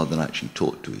 rather than actually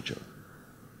talk to each other.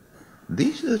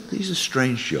 These are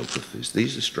strange geographies.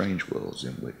 These are strange worlds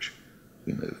in which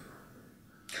we move.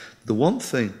 The one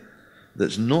thing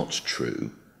that's not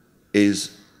true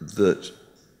is that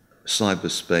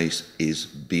cyberspace is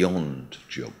beyond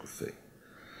geography.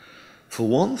 For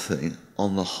one thing,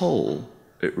 on the whole,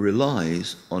 it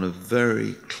relies on a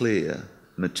very clear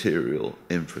material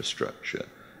infrastructure.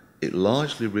 It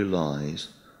largely relies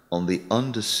on the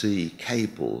undersea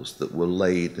cables that were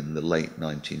laid in the late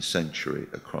 19th century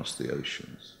across the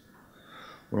oceans.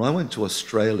 When I went to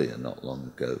Australia not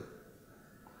long ago,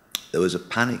 there was a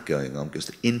panic going on because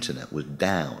the internet was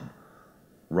down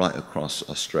right across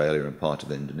Australia and part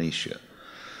of Indonesia.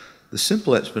 The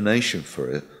simple explanation for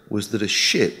it was that a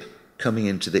ship coming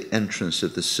into the entrance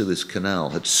of the Suez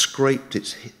Canal had scraped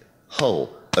its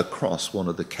hull across one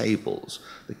of the cables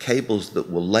that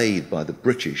were laid by the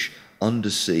British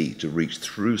undersea to reach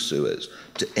through Suez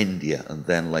to India and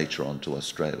then later on to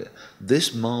Australia.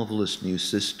 This marvelous new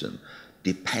system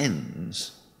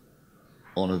depends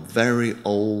on a very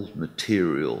old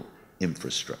material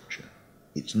infrastructure.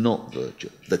 It's not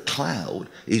virtual. The cloud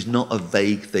is not a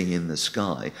vague thing in the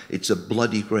sky. It's a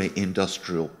bloody great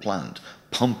industrial plant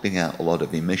pumping out a lot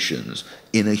of emissions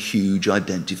in a huge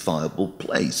identifiable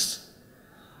place.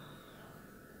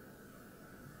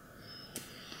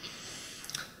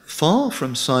 Far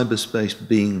from cyberspace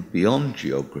being beyond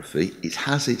geography, it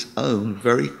has its own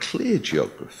very clear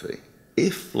geography.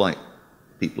 If, like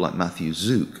people like Matthew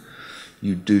Zook,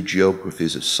 you do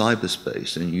geographies of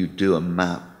cyberspace and you do a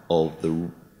map of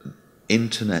the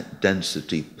internet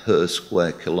density per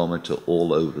square kilometre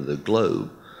all over the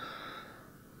globe,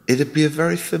 it'd be a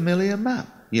very familiar map.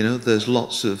 You know, there's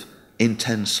lots of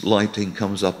intense lighting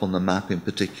comes up on the map in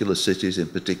particular cities, in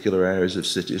particular areas of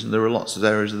cities, and there are lots of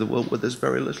areas of the world where there's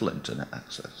very little internet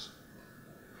access.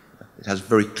 It has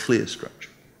very clear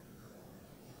structure,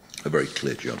 a very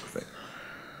clear geography.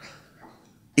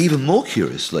 Even more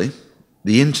curiously,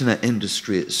 the internet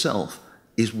industry itself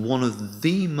is one of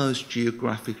the most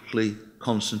geographically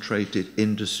concentrated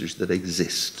industries that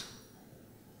exist.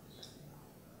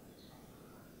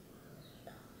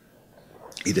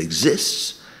 It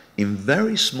exists in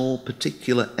very small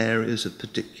particular areas of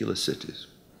particular cities.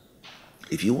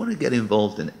 If you want to get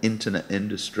involved in the internet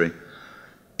industry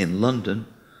in London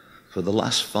for the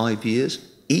last 5 years,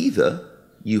 either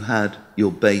you had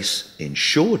your base in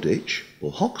Shoreditch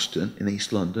or Hoxton in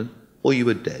East London, or you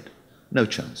were dead. No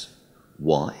chance.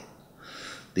 Why?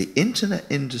 The internet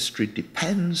industry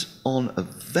depends on a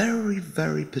very,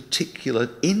 very particular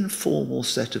informal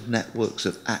set of networks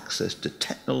of access to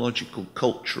technological,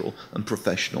 cultural, and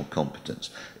professional competence.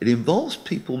 It involves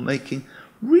people making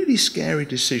really scary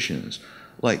decisions,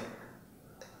 like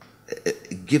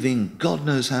giving God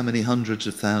knows how many hundreds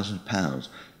of thousands of pounds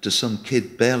to some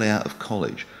kid barely out of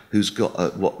college who's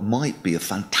got what might be a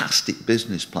fantastic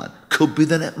business plan, could be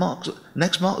the next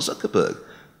Mark Zuckerberg,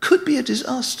 could be a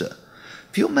disaster.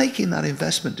 If you're making that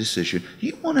investment decision,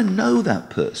 you want to know that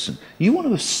person. You want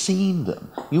to have seen them.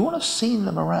 You want to have seen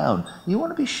them around. You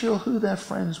want to be sure who they're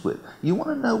friends with. You want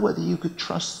to know whether you could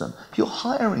trust them. If you're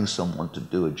hiring someone to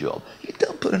do a job, you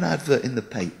don't put an advert in the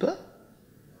paper.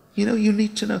 You know, you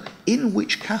need to know in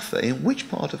which cafe, in which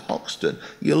part of Hoxton,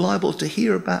 you're liable to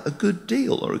hear about a good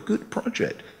deal or a good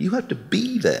project. You have to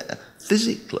be there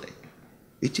physically.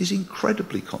 It is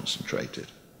incredibly concentrated,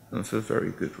 and for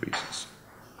very good reasons.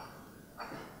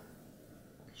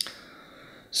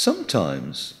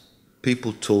 Sometimes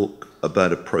people talk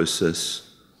about a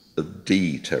process of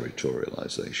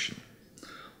deterritorialization.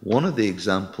 One of the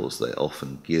examples they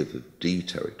often give of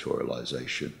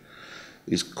deterritorialization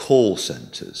is call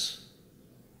centres.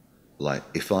 Like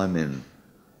if I'm in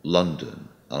London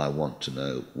and I want to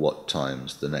know what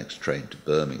time's the next train to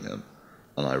Birmingham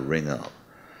and I ring up,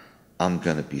 I'm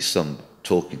going to be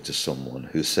talking to someone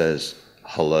who says,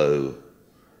 hello,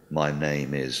 my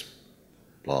name is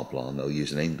blah, blah, and they'll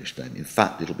use an English name. In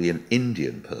fact, it'll be an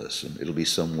Indian person. It'll be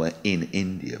somewhere in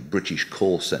India. British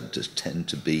call centres tend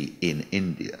to be in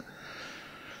India.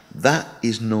 That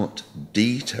is not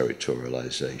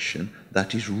deterritorialization,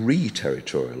 that is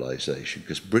re-territorialization,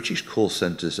 because British call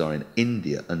centres are in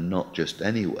India and not just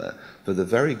anywhere, for the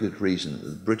very good reason that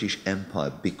the British Empire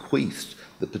bequeathed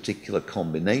the particular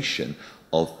combination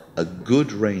of a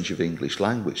good range of English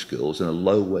language skills and a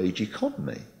low-wage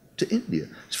economy to India.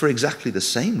 It's for exactly the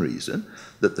same reason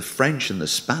that the French and the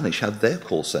Spanish have their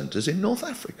call centres in North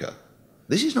Africa.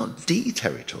 This is not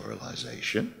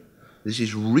deterritorialization. This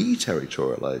is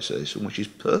re-territorialization, which is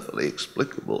perfectly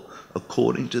explicable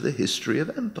according to the history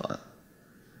of empire.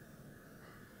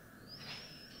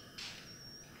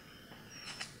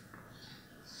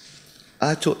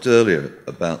 I talked earlier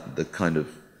about the kind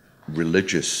of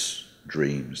religious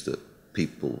dreams that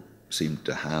people seem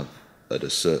to have at a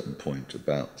certain point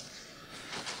about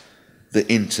the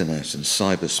internet and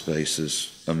cyberspace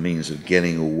as a means of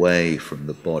getting away from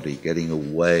the body, getting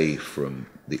away from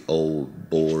the old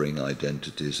boring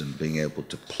identities and being able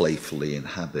to playfully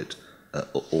inhabit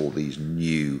all these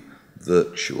new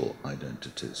virtual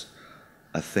identities.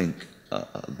 I think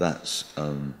that's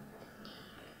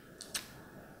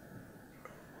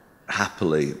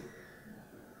happily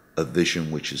a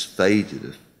vision which has faded.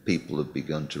 If people have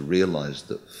begun to realize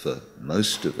that for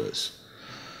most of us,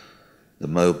 the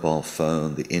mobile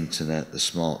phone, the internet, the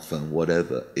smartphone,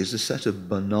 whatever, is a set of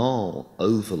banal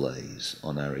overlays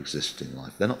on our existing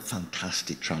life. They're not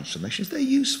fantastic transformations. They're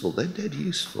useful. They're dead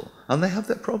useful. And they have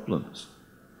their problems.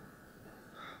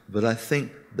 But I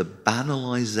think the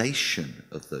banalization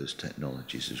of those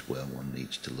technologies is where one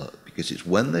needs to look, because it's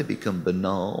when they become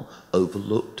banal,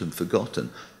 overlooked and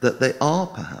forgotten that they are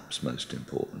perhaps most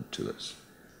important to us.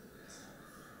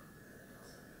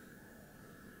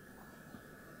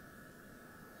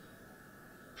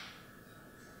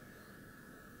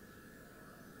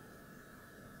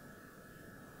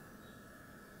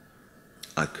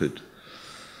 I could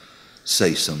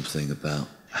say something about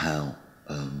how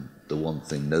the one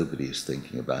thing nobody is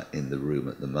thinking about in the room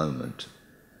at the moment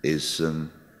is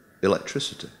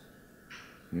electricity.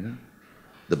 You know,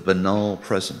 the banal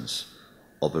presence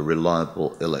of a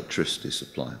reliable electricity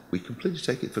supply. We completely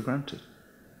take it for granted.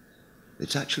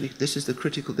 It's actually, this is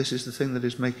the thing that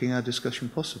is making our discussion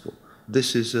possible.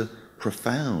 This is a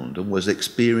profound, and was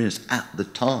experienced at the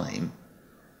time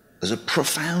as a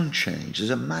profound change, as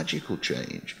a magical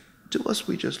change. To us,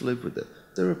 we just live with it.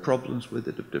 There are problems with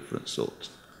it of different sorts.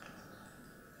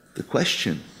 The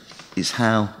question is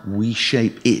how we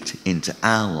shape it into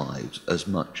our lives as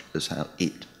much as how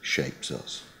it shapes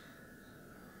us.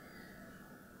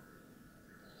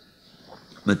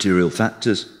 Material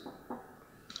factors,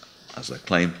 as I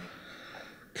claim,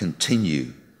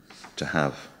 continue to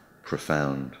have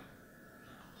profound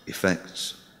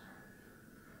effects.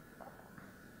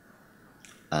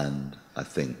 And I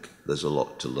think there's a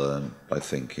lot to learn by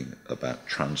thinking about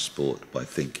transport, by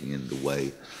thinking in the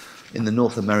way, in the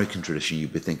North American tradition,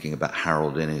 you'd be thinking about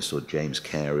Harold Innis or James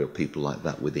Carey or people like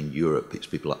that. Within Europe, it's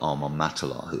people like Armand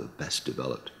Mattelart who have best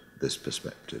developed this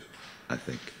perspective, I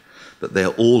think. But they're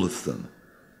all of them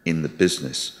in the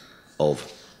business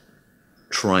of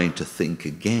trying to think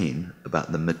again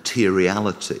about the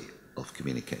materiality of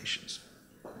communications.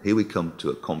 Here we come to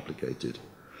a complicated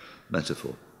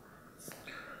metaphor.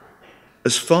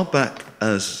 As far back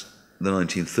as the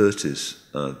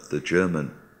 1930s, the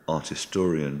German art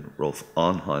historian Rolf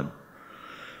Arnheim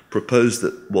proposed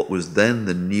that what was then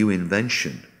the new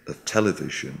invention of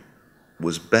television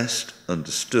was best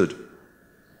understood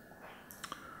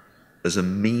as a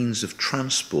means of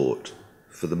transport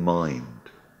for the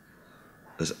mind,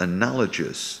 as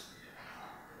analogous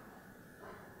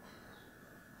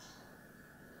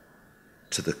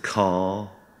to the car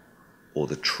or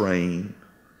the train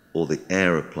or the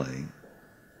aeroplane,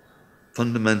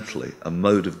 fundamentally a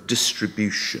mode of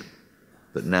distribution,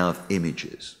 but now of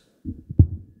images.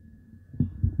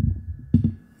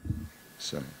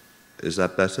 So, is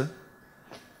that better?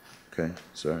 Okay,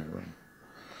 sorry.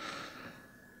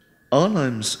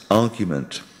 Arnheim's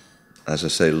argument, as I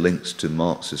say, links to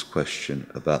Marx's question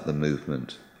about the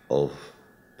movement of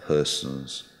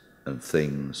persons and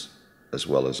things as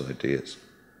well as ideas.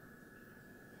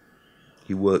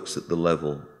 He works at the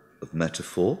level of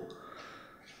metaphor,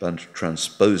 by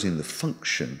transposing the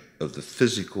function of the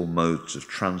physical modes of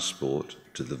transport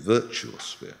to the virtual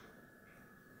sphere,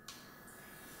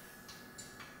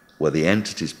 where the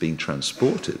entities being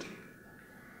transported,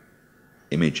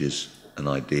 images and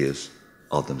ideas,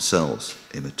 are themselves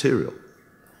immaterial.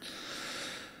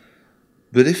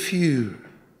 But if you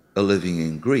are living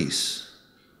in Greece,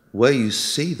 where you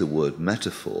see the word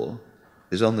metaphor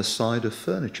is on the side of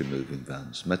furniture moving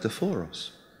vans,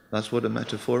 metaphoros. That's what a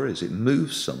metaphor is. It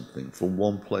moves something from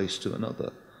one place to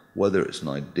another, whether it's an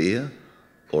idea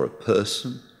or a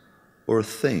person or a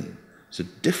thing. It's a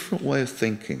different way of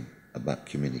thinking about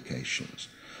communications,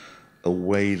 a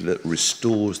way that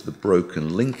restores the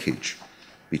broken linkage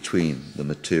between the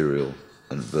material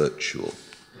and virtual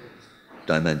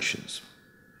dimensions.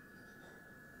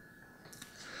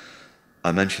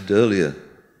 I mentioned earlier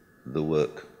the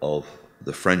work of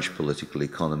the French political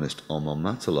economist Armand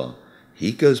Mattelart.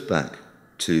 He goes back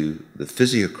to the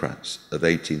physiocrats of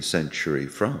 18th century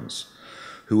France,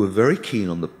 who were very keen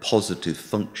on the positive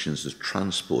functions of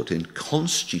transport in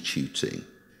constituting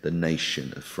the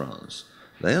nation of France.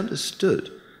 They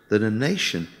understood that a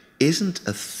nation isn't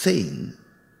a thing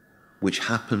which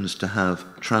happens to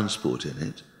have transport in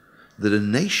it, that a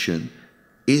nation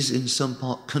is in some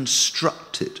part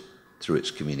constructed through its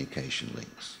communication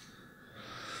links.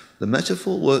 The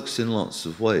metaphor works in lots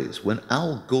of ways. When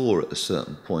Al Gore at a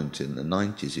certain point in the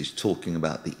 90s is talking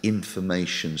about the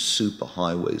information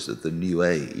superhighways of the new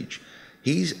age,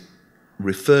 he's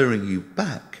referring you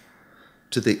back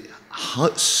to the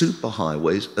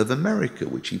superhighways of America,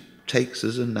 which he takes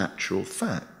as a natural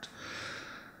fact.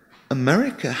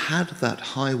 America had that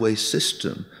highway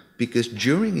system because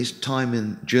during his time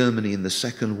in Germany in the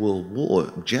Second World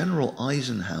War, General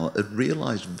Eisenhower had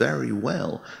realized very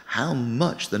well how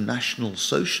much the National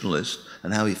Socialists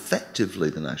and how effectively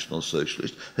the National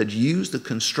Socialists had used the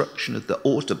construction of the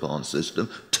Autobahn system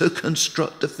to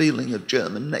construct a feeling of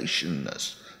German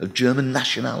nationness, of German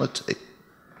nationality.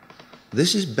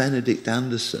 This is Benedict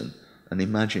Anderson, an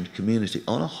imagined community,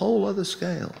 on a whole other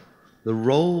scale. The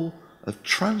role of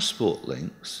transport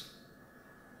links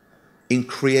in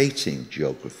creating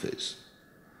geographies.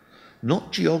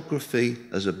 Not geography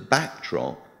as a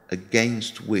backdrop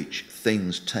against which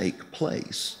things take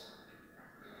place,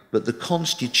 but the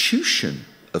constitution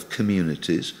of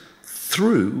communities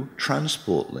through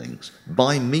transport links,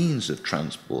 by means of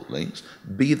transport links,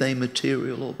 be they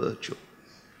material or virtual.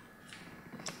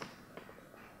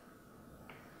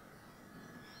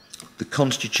 The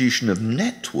constitution of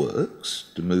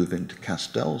networks, to move into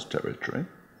Castell's territory,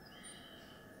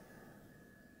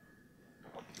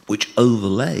 which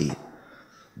overlay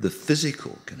the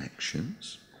physical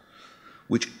connections,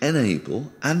 which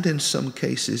enable, and in some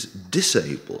cases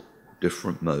disable,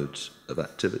 different modes of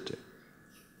activity.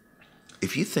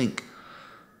 If you think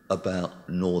about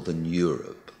Northern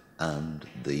Europe and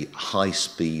the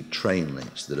high-speed train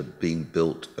links that are being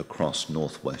built across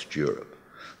Northwest Europe,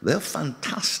 they're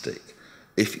fantastic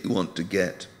if you want to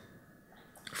get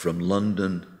from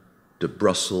London to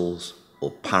Brussels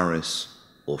or Paris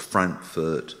or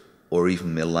Frankfurt or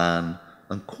even Milan,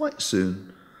 and quite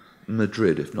soon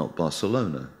Madrid, if not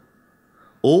Barcelona.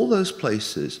 All those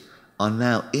places are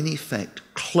now in effect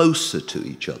closer to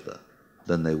each other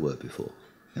than they were before.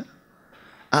 Yeah?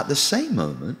 At the same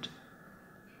moment,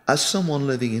 as someone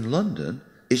living in London,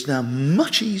 it's now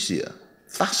much easier,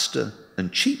 faster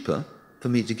and cheaper for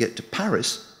me to get to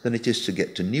Paris than it is to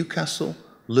get to Newcastle,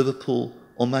 Liverpool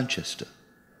or Manchester.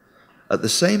 At the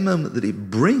same moment that it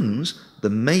brings the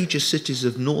major cities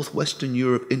of northwestern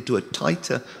Europe into a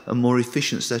tighter and more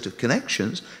efficient set of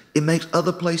connections, it makes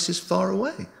other places far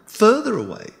away, further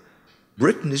away.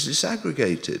 Britain is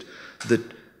disaggregated. The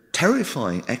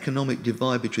terrifying economic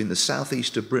divide between the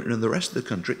southeast of Britain and the rest of the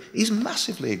country is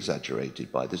massively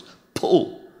exaggerated by this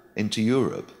pull into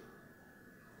Europe.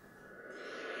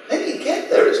 Any get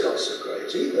there is not so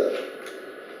great either.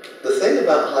 The thing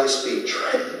about high-speed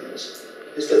trains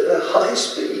is that they're high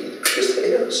speed because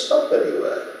they don't stop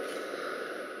anywhere.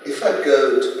 If I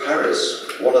go to Paris,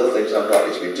 one of the things I'm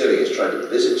likely to be doing is trying to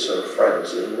visit some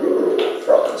friends in rural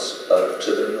France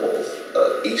to the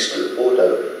north, east of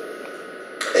Bordeaux.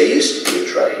 There used to be a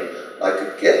train I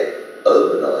could get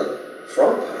overnight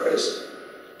from Paris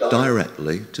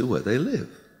directly to where they live.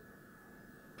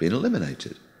 Been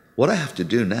eliminated. What I have to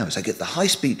do now is I get the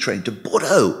high-speed train to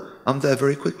Bordeaux. I'm there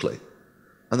very quickly.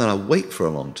 And then I wait for a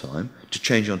long time to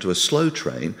change onto a slow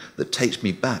train that takes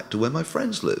me back to where my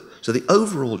friends live. So the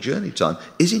overall journey time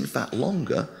is in fact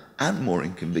longer and more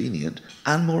inconvenient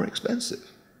and more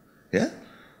expensive. Yeah?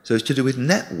 So it's to do with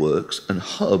networks and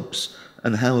hubs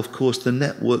and how, of course, the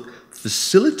network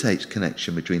facilitates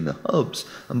connection between the hubs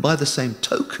and by the same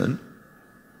token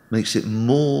makes it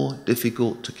more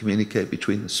difficult to communicate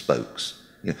between the spokes.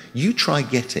 You know, you try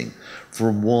getting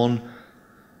from one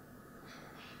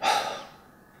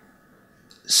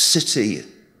city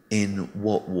in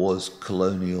what was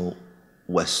colonial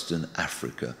Western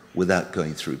Africa without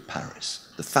going through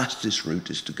Paris. The fastest route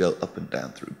is to go up and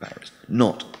down through Paris,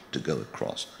 not to go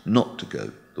across, not to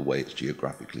go the way it's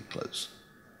geographically close.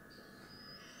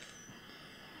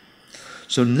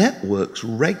 So networks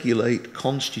regulate,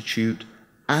 constitute,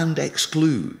 and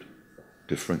exclude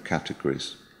different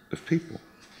categories of people.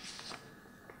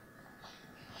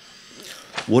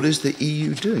 What is the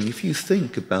EU doing? If you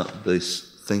think about this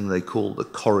thing they call the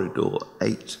Corridor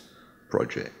 8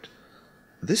 project,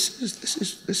 this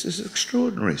is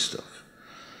extraordinary stuff.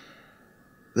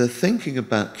 They're thinking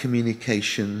about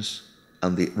communications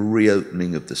and the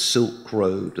reopening of the Silk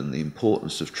Road and the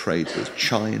importance of trade with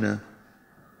China,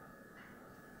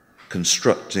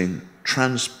 constructing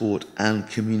transport and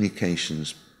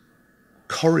communications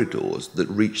corridors that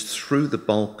reach through the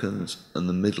Balkans and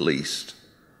the Middle East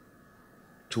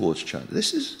towards China.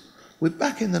 We're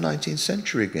back in the 19th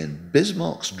century again.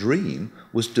 Bismarck's dream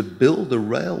was to build a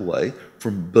railway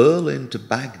from Berlin to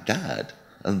Baghdad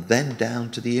and then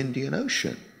down to the Indian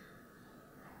Ocean.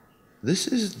 This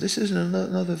is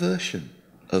another version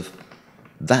of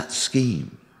that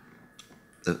scheme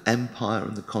of empire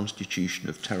and the constitution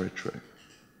of territory.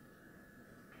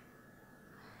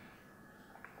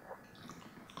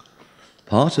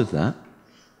 Part of that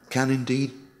can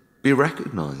indeed be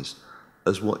recognized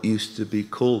as what used to be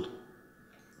called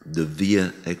the Via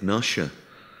Egnatia,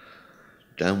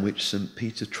 down which St.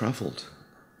 Peter travelled,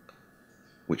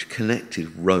 which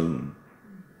connected Rome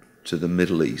to the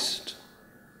Middle East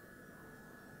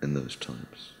in those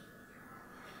times.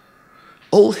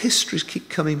 Old histories keep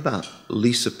coming back.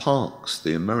 Lisa Parks,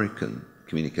 the American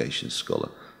communications scholar,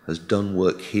 has done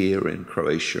work here in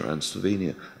Croatia and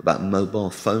Slovenia about mobile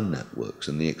phone networks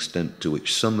and the extent to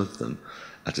which some of them,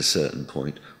 at a certain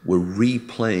point, were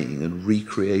replaying and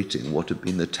recreating what had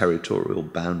been the territorial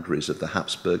boundaries of the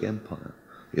Habsburg Empire.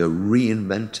 They are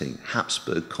reinventing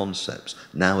Habsburg concepts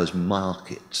now as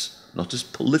markets, not as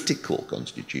political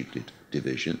constituted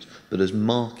divisions, but as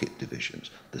market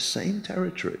divisions, the same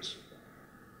territories.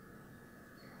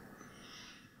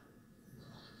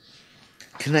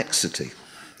 Connexity.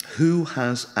 Who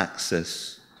has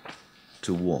access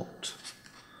to what?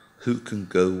 Who can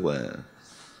go where?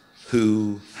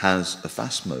 Who has a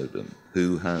fast modem?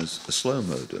 Who has a slow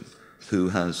modem? Who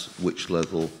has which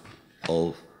level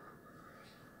of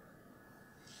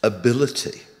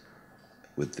ability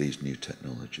with these new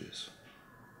technologies?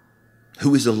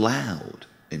 Who is allowed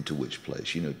into which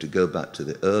place? You know, to go back to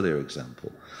the earlier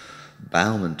example,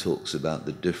 Bauman talks about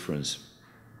the difference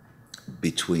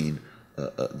between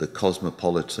the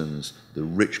cosmopolitans, the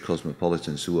rich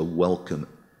cosmopolitans who are welcome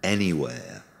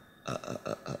anywhere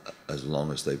as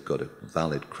long as they've got a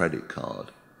valid credit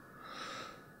card,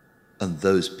 and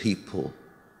those people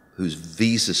whose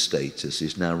visa status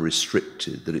is now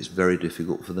restricted, that it's very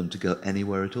difficult for them to go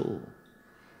anywhere at all.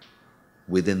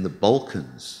 Within the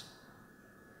Balkans,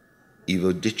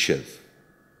 Ivo Dichev,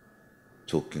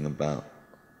 talking about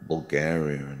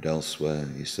Bulgaria and elsewhere,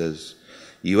 he says,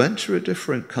 you enter a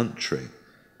different country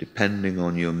depending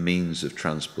on your means of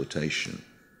transportation.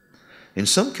 In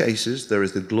some cases, there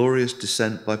is the glorious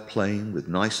descent by plane with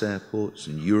nice airports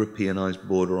and Europeanized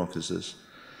border officers.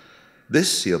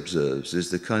 This, he observes,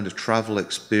 is the kind of travel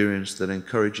experience that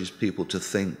encourages people to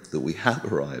think that we have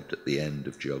arrived at the end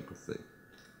of geography.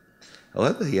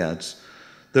 However, he adds,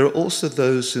 there are also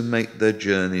those who make their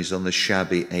journeys on the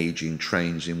shabby, aging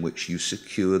trains in which you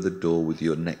secure the door with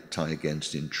your necktie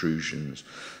against intrusions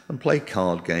and play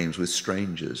card games with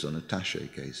strangers on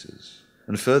attaché cases.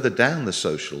 And further down the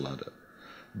social ladder,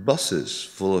 buses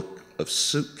full of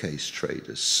suitcase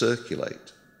traders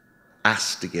circulate,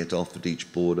 asked to get off at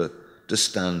each border, to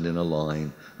stand in a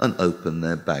line and open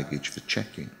their baggage for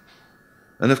checking.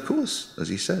 And of course, as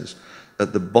he says,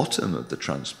 at the bottom of the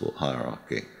transport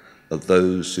hierarchy of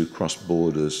those who cross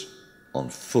borders on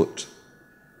foot,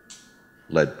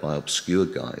 led by obscure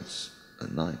guides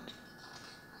at night.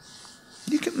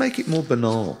 You can make it more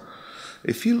banal.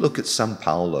 If you look at São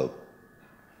Paulo,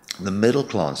 the middle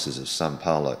classes of São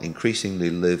Paulo increasingly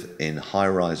live in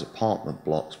high-rise apartment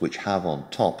blocks which have on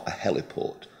top a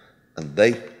heliport, and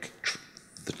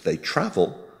they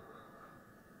travel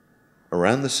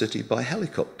around the city by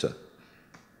helicopter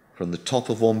from the top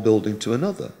of one building to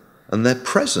another. And their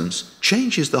presence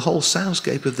changes the whole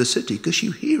soundscape of the city because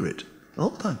you hear it all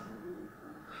the time.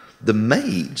 The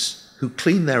maids who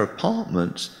clean their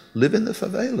apartments live in the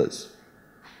favelas.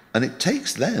 And it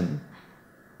takes them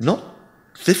not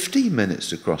 15 minutes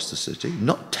to cross the city,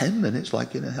 not 10 minutes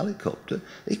like in a helicopter.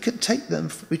 It can take them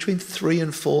between 3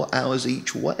 and 4 hours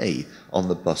each way on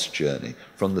the bus journey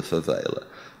from the favela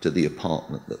to the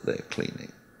apartment that they're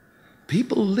cleaning.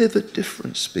 People live at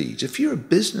different speeds. If you're a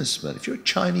businessman, if you're a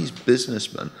Chinese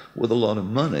businessman with a lot of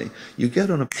money, you get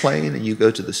on a plane and you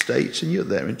go to the States and you're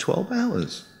there in 12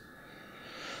 hours.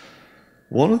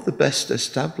 One of the best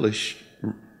established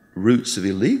routes of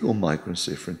illegal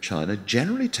migrancy from China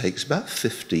generally takes about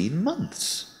 15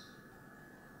 months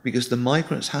because the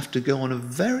migrants have to go on a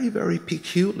very, very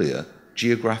peculiar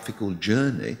geographical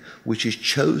journey, which is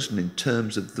chosen in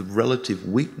terms of the relative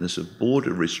weakness of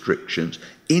border restrictions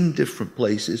in different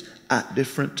places at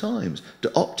different times. To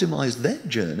optimize their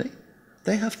journey,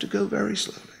 they have to go very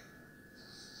slowly.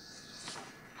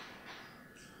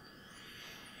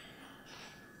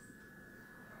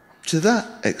 To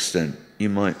that extent, you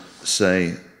might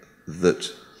say that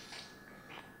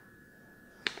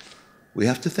we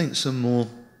have to think some more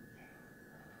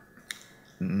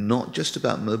not just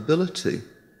about mobility,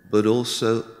 but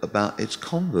also about its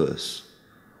converse,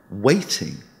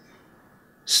 waiting,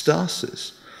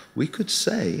 stasis. We could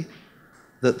say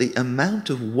that the amount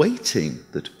of waiting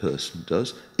that a person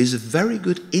does is a very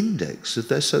good index of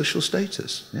their social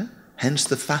status. Yeah? Hence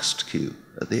the fast queue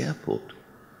at the airport.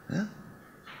 Yeah?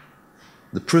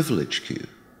 The privilege queue.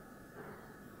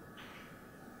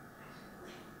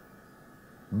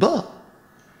 But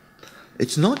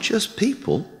it's not just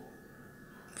people.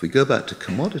 If we go back to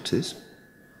commodities,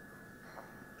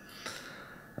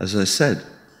 as I said,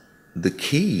 the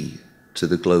key to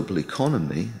the global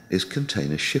economy is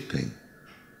container shipping.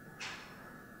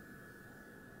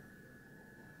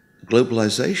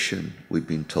 Globalization, we've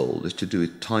been told, is to do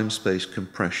with time-space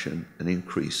compression and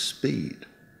increased speed.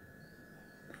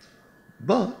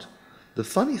 But the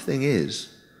funny thing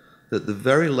is that the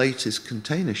very latest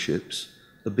container ships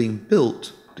are being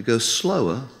built to go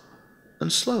slower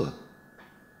and slower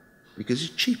because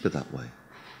it's cheaper that way.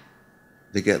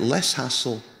 They get less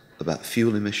hassle about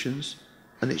fuel emissions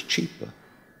and it's cheaper.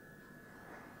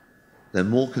 They're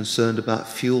more concerned about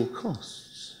fuel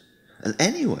costs. And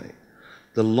anyway,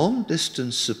 the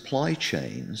long-distance supply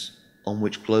chains on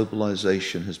which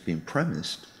globalization has been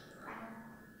premised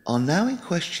are now in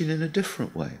question in a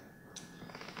different way.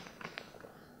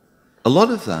 A lot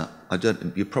of that,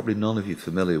 you're probably none of you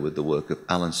familiar with the work of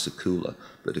Alan Sekula,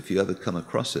 but if you ever come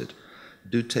across it,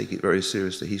 do take it very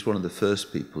seriously. He's one of the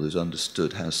first people who's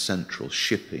understood how central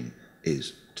shipping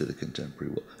is to the contemporary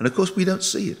world. And of course, we don't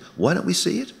see it. Why don't we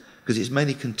see it? Because it's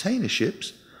mainly container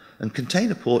ships, and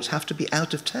container ports have to be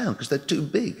out of town because they're too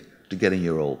big to get in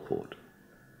your old port.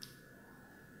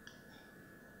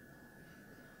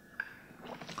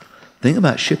 The thing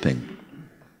about shipping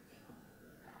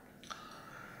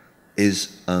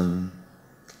is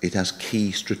it has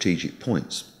key strategic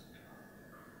points.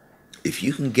 If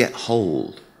you can get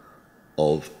hold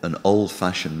of an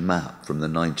old-fashioned map from the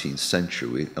 19th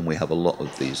century, and we have a lot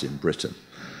of these in Britain,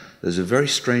 there's a very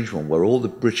strange one where all the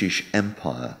British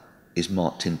Empire is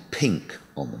marked in pink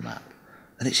on the map.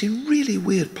 And it's in really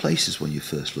weird places when you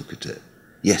first look at it.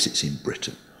 Yes, it's in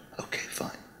Britain. Okay,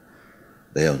 fine.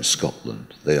 They own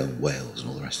Scotland, they own Wales, and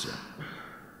all the rest of it.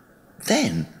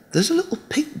 Then there's a little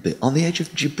pink bit on the edge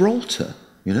of Gibraltar,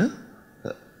 you know?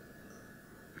 A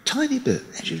tiny bit,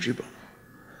 edge of Gibraltar.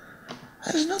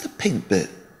 There's another pink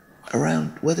bit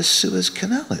around where the Suez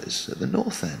Canal is, at the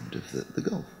north end of the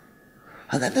Gulf.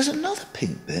 And then there's another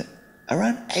pink bit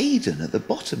around Aden at the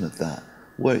bottom of that,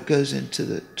 where it goes into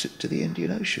the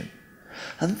Indian Ocean.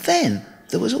 And then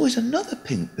there was always another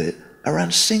pink bit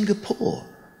around Singapore,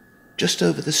 just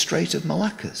over the Strait of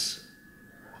Malaccas.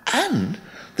 And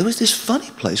there was this funny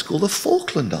place called the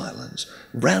Falkland Islands,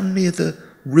 round near the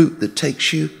route that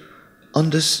takes you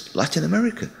under Latin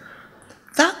America.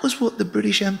 That was what the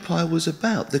British Empire was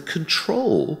about, the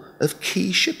control of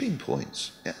key shipping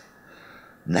points. Yeah.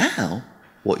 Now,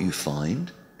 what you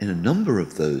find in a number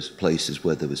of those places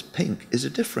where there was pink is a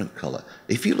different colour.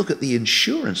 If you look at the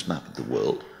insurance map of the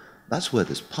world, that's where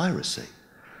there's piracy.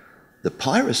 The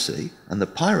piracy, and the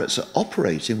pirates are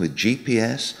operating with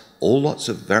GPS, all lots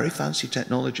of very fancy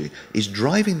technology, is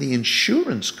driving the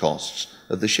insurance costs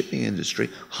of the shipping industry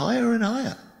higher and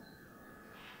higher.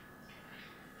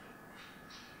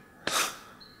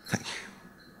 Thank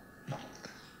you.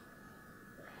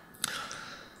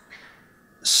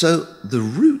 So the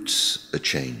routes are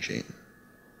changing,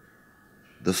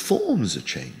 the forms are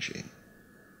changing,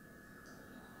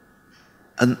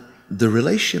 and the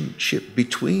relationship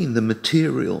between the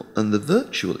material and the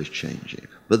virtual is changing,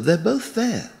 but they're both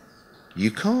there.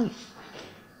 You can't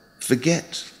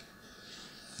forget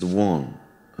the one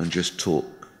and just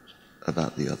talk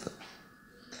about the other.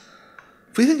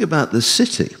 If we think about the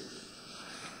city,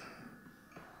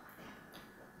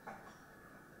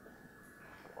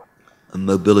 and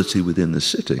mobility within the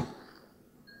city,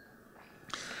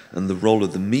 and the role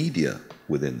of the media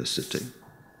within the city,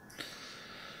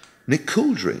 Nick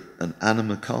Couldry and Anna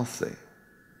McCarthy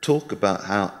talk about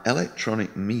how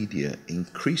electronic media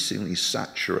increasingly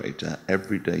saturate our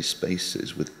everyday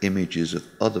spaces with images of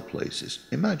other places,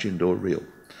 imagined or real.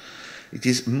 It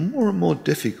is more and more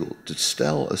difficult to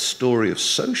tell a story of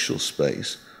social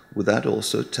space without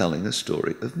also telling a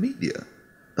story of media,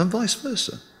 and vice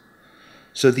versa.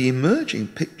 So the emerging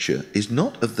picture is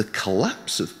not of the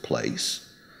collapse of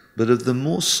place, but of the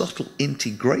more subtle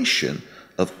integration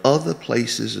of other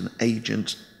places and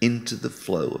agents into the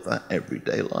flow of our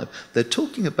everyday life. They're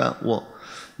talking about what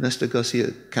Nestor Garcia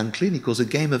Canclini calls a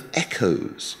game of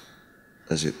echoes,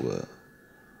 as it were.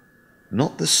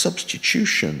 Not the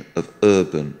substitution of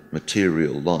urban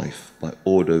material life by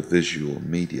audiovisual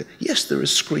media. Yes, there are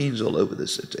screens all over the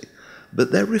city,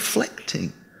 but they're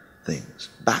reflecting things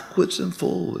backwards and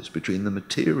forwards between the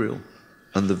material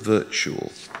and the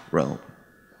virtual realm.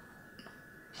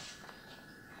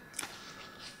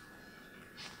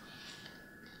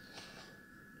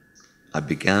 I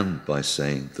began by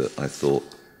saying that I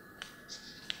thought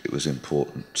it was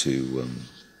important to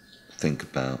think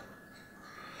about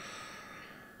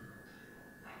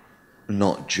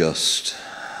not just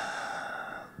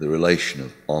the relation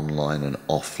of online and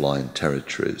offline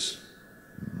territories,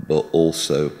 but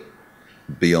also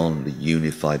beyond the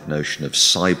unified notion of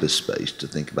cyberspace, to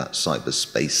think about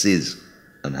cyberspaces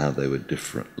and how they were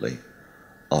differently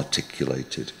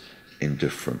articulated in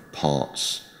different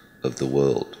parts of the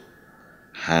world,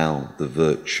 how the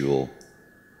virtual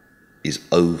is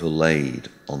overlaid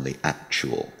on the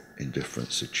actual in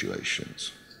different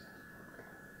situations.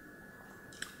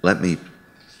 Let me,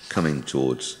 coming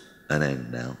towards an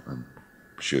end now, I'm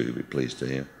sure you'll be pleased to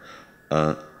hear,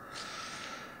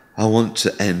 I want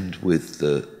to end with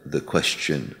the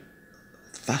question,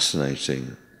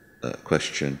 fascinating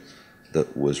question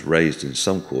that was raised in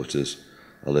some quarters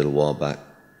a little while back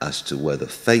as to whether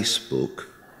Facebook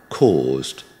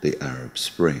caused the Arab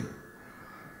Spring,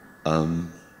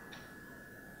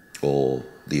 or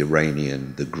the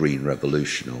Iranian, the Green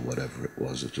Revolution, or whatever it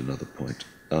was at another point.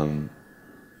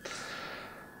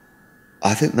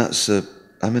 I think that's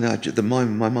my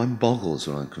mind boggles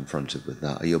when I'm confronted with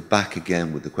that. You're back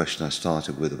again with the question I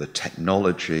started with, of a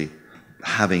technology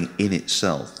having in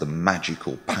itself the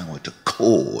magical power to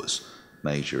cause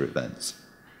major events.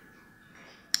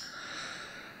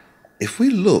 If we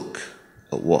look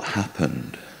at what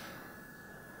happened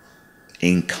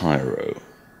in Cairo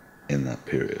in that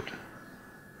period,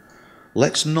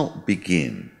 let's not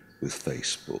begin with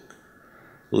Facebook.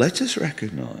 Let us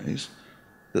recognize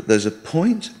that there's a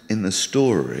point in the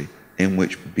story in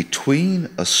which, between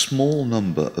a small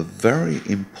number of very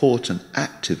important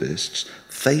activists,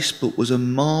 Facebook was a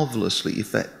marvelously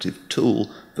effective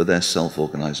tool for their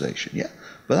self-organization. Yeah,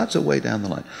 but that's a way down the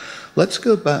line. Let's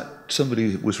go back,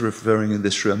 somebody was referring in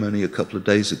this room only a couple of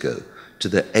days ago to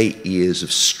the 8 years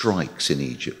of strikes in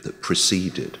Egypt that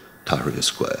preceded Tahrir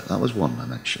Square. That was one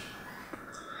dimension.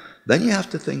 Then you have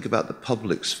to think about the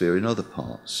public sphere in other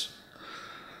parts.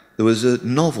 There was a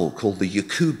novel called The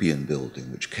Yacubian Building,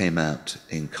 which came out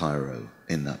in Cairo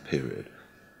in that period,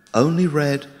 only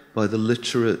read by the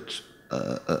literate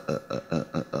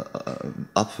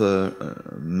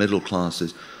upper middle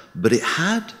classes, but it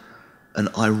had an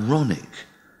ironic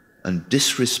and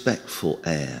disrespectful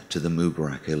air to the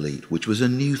Mubarak elite, which was a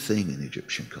new thing in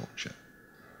Egyptian culture.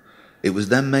 It was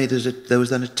then made as there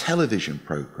was then a television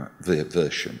program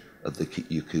version of the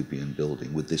Yacubian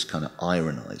Building with this kind of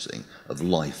ironizing of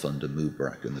life under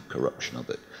Mubarak and the corruption of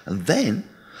it. And then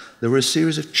there were a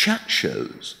series of chat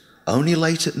shows, only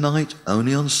late at night,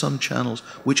 only on some channels,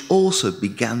 which also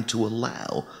began to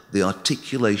allow the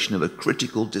articulation of a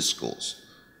critical discourse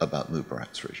about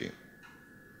Mubarak's regime.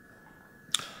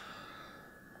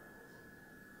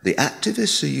 The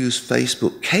activists who used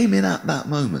Facebook came in at that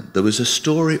moment. There was a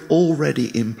story already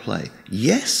in play.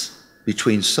 Yes,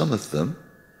 between some of them,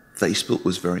 Facebook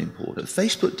was very important.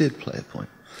 Facebook did play a point.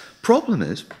 Problem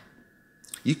is,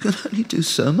 you can only do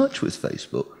so much with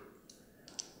Facebook.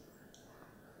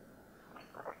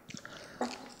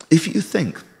 If you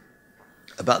think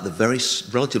about the very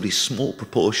relatively small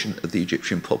proportion of the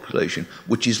Egyptian population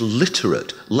which is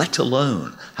literate, let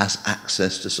alone has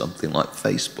access to something like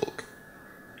Facebook,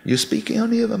 you're speaking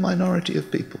only of a minority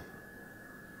of people.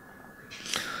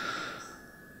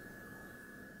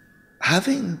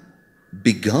 Having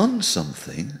begun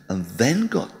something and then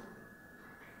got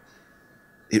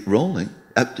it rolling.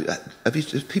 Have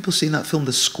people seen that film,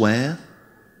 The Square,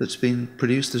 that's been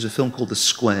produced? There's a film called The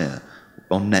Square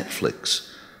on Netflix,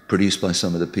 produced by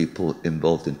some of the people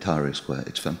involved in Tahrir Square.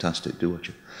 It's fantastic, do watch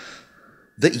it.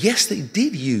 That yes, they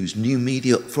did use new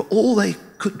media for all they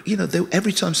could.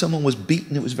 Every time someone was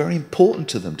beaten, it was very important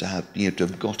to them to have, to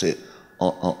have got it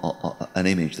an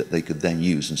image that they could then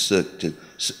use and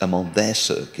among their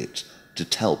circuits to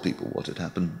tell people what had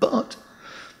happened. But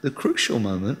the crucial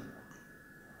moment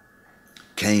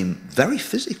came very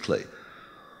physically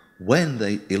when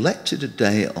they elected a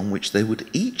day on which they would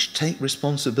each take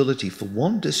responsibility for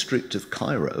one district of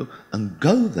Cairo and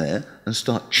go there and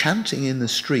start chanting in the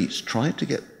streets, trying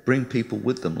to bring people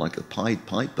with them like a Pied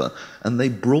Piper. And they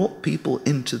brought people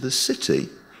into the city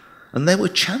and they were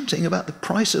chanting about the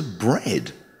price of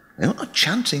bread. They were not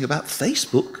chanting about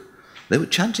Facebook. They were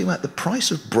chanting about the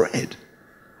price of bread.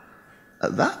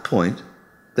 At that point,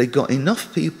 they got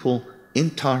enough people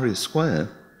in Tahrir Square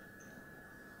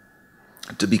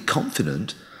to be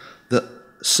confident that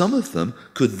some of them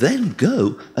could then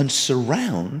go and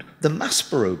surround the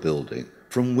Maspero building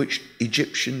from which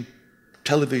Egyptian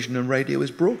television and radio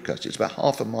is broadcast. It's about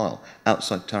half a mile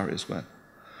outside Tahrir Square.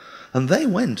 And they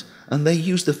went and they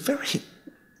used the very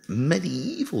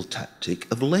medieval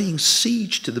tactic of laying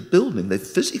siege to the building. They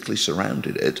physically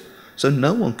surrounded it so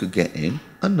no one could get in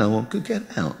and no one could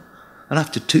get out. And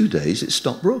after 2 days, it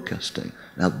stopped broadcasting.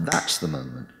 Now that's the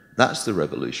moment That's the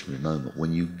revolutionary moment,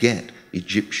 when you get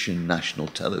Egyptian national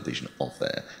television off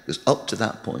air, because up to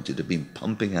that point it had been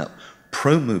pumping out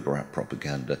pro-Mubarak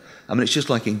propaganda. I mean, it's just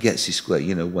like in Getty Square,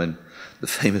 you know, when the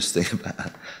famous thing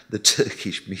about the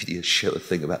Turkish media show a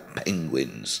thing about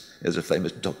penguins. There's a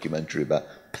famous documentary about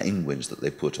penguins that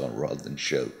they put on rather than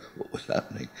show what was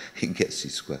happening in Getty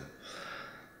Square.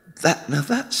 Now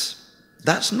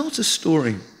that's not a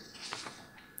story.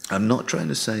 I'm not trying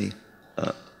to say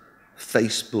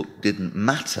Facebook didn't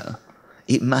matter.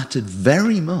 It mattered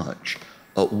very much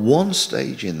at one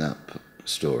stage in that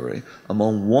story,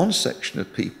 among one section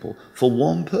of people, for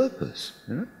one purpose.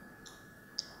 You know?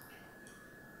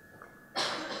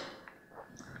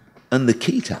 And the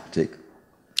key tactic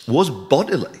was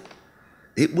bodily.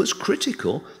 It was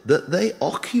critical that they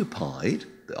occupied,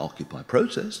 the Occupy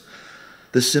protest,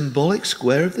 the symbolic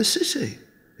square of the city.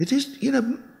 It is, you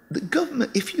know, the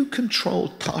government, if you control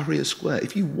Tahrir Square,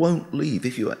 if you won't leave,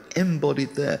 if you are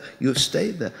embodied there, you have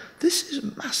stayed there, this is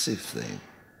a massive thing.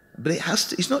 But it has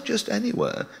to, it's not just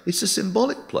anywhere, it's a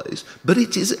symbolic place, but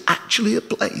it is actually a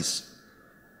place.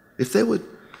 If they were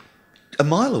a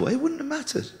mile away, it wouldn't have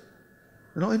mattered.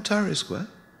 They're not in Tahrir Square.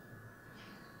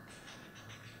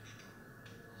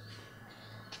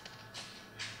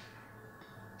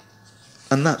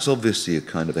 And that's obviously a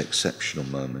kind of exceptional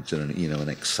moment, and an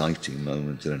exciting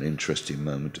moment, and an interesting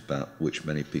moment about which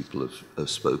many people have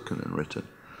spoken and written.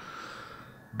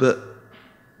 But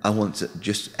I want to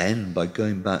just end by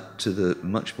going back to the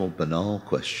much more banal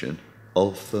question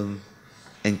of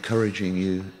encouraging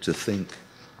you to think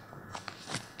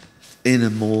in a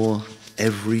more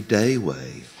everyday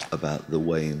way about the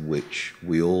way in which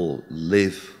we all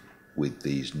live with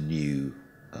these new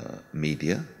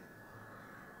media,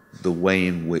 the way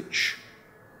in which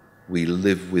we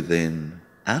live within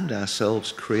and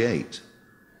ourselves create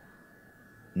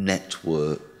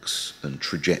networks and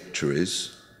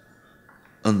trajectories,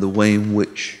 and the way in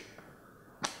which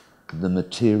the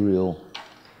material,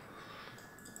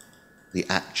 the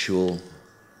actual,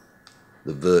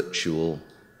 the virtual,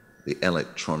 the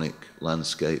electronic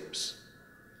landscapes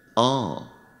are,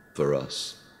 for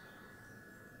us,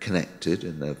 connected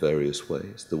in their various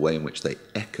ways, the way in which they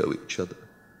echo each other,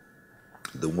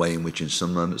 the way in which in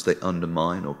some moments they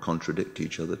undermine or contradict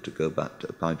each other, to go back to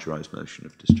Pajdari's notion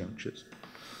of disjunctures.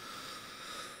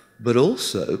 But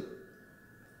also,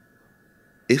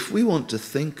 if we want to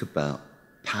think about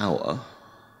power,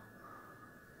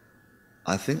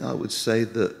 I think I would say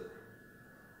that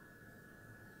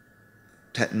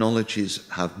technologies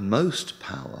have most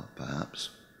power, perhaps,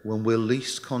 when we're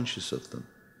least conscious of them,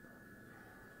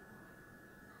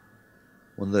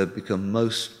 when they become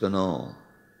most banal,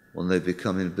 when they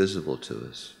become invisible to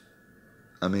us.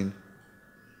 I mean,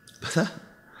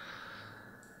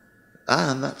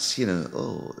 and that's,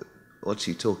 what's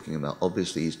he talking about?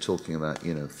 Obviously he's talking about,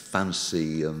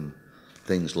 fancy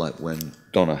things like when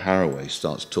Donna Haraway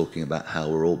starts talking about how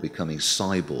we're all becoming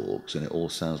cyborgs, and it all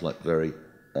sounds like very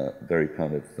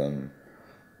kind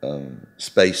of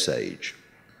space age.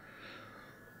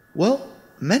 Well,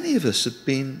 many of us have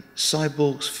been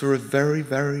cyborgs for a very,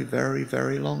 very, very,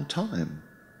 very long time.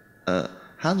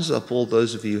 Hands up all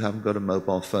those of you who haven't got a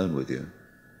mobile phone with you.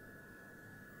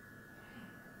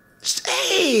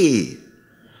 Hey!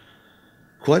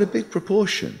 Quite a big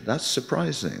proportion. That's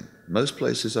surprising. Most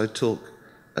places I talk,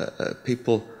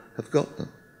 people have got them.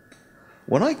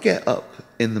 When I get up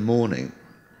in the morning,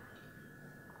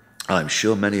 I'm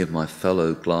sure many of my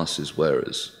fellow glasses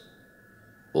wearers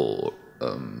or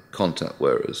contact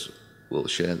wearers will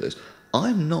share this.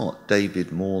 I'm not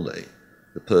David Morley,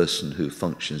 the person who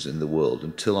functions in the world,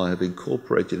 until I have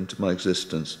incorporated into my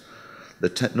existence the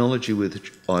technology with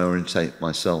which I orientate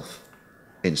myself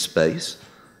in space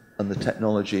and the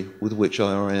technology with which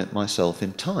I orient myself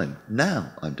in time.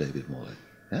 Now I'm David Morley.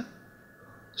 Yeah?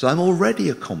 So I'm already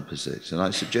a composite, and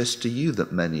I suggest to you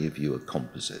that many of you are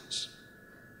composites,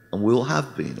 and will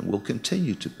have been and will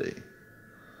continue to be.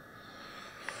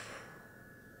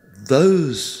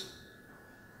 Those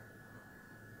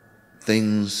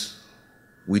things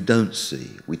we don't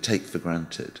see, we take for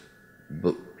granted,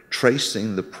 but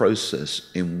tracing the process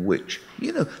in which,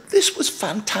 this was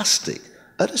fantastic.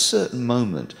 At a certain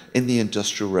moment in the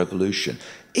Industrial Revolution,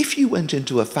 if you went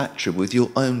into a factory with your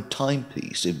own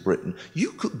timepiece in Britain,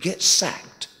 you could get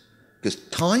sacked, because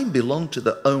time belonged to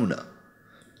the owner.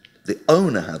 The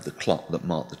owner had the clock that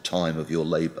marked the time of your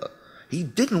labour. He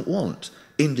didn't want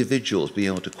individuals being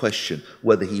able to question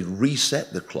whether he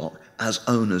reset the clock, as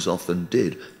owners often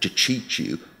did, to cheat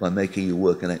you by making you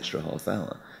work an extra half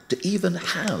hour. To even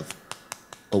have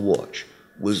a watch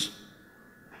was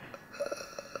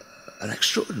an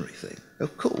extraordinary thing.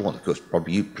 Of course, well, of course,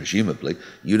 probably you, presumably,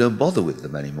 you don't bother with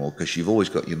them anymore because you've always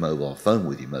got your mobile phone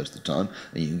with you most of the time,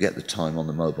 and you can get the time on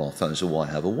the mobile phone, so why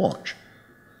have a watch?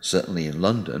 Certainly in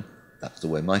London, that's the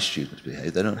way my students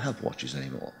behave. They don't have watches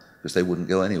anymore because they wouldn't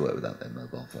go anywhere without their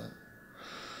mobile phone.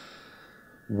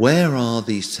 Where are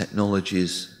these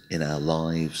technologies in our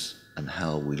lives, and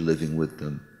how are we living with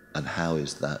them, and how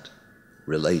is that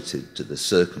related to the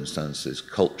circumstances,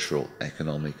 cultural,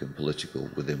 economic and political,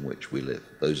 within which we live?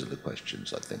 Those are the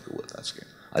questions I think are worth asking.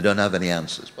 I don't have any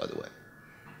answers, by the way.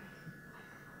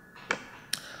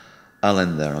 I'll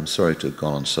end there. I'm sorry to have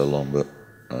gone on so long, but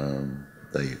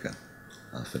there you go.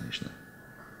 I'll finish now.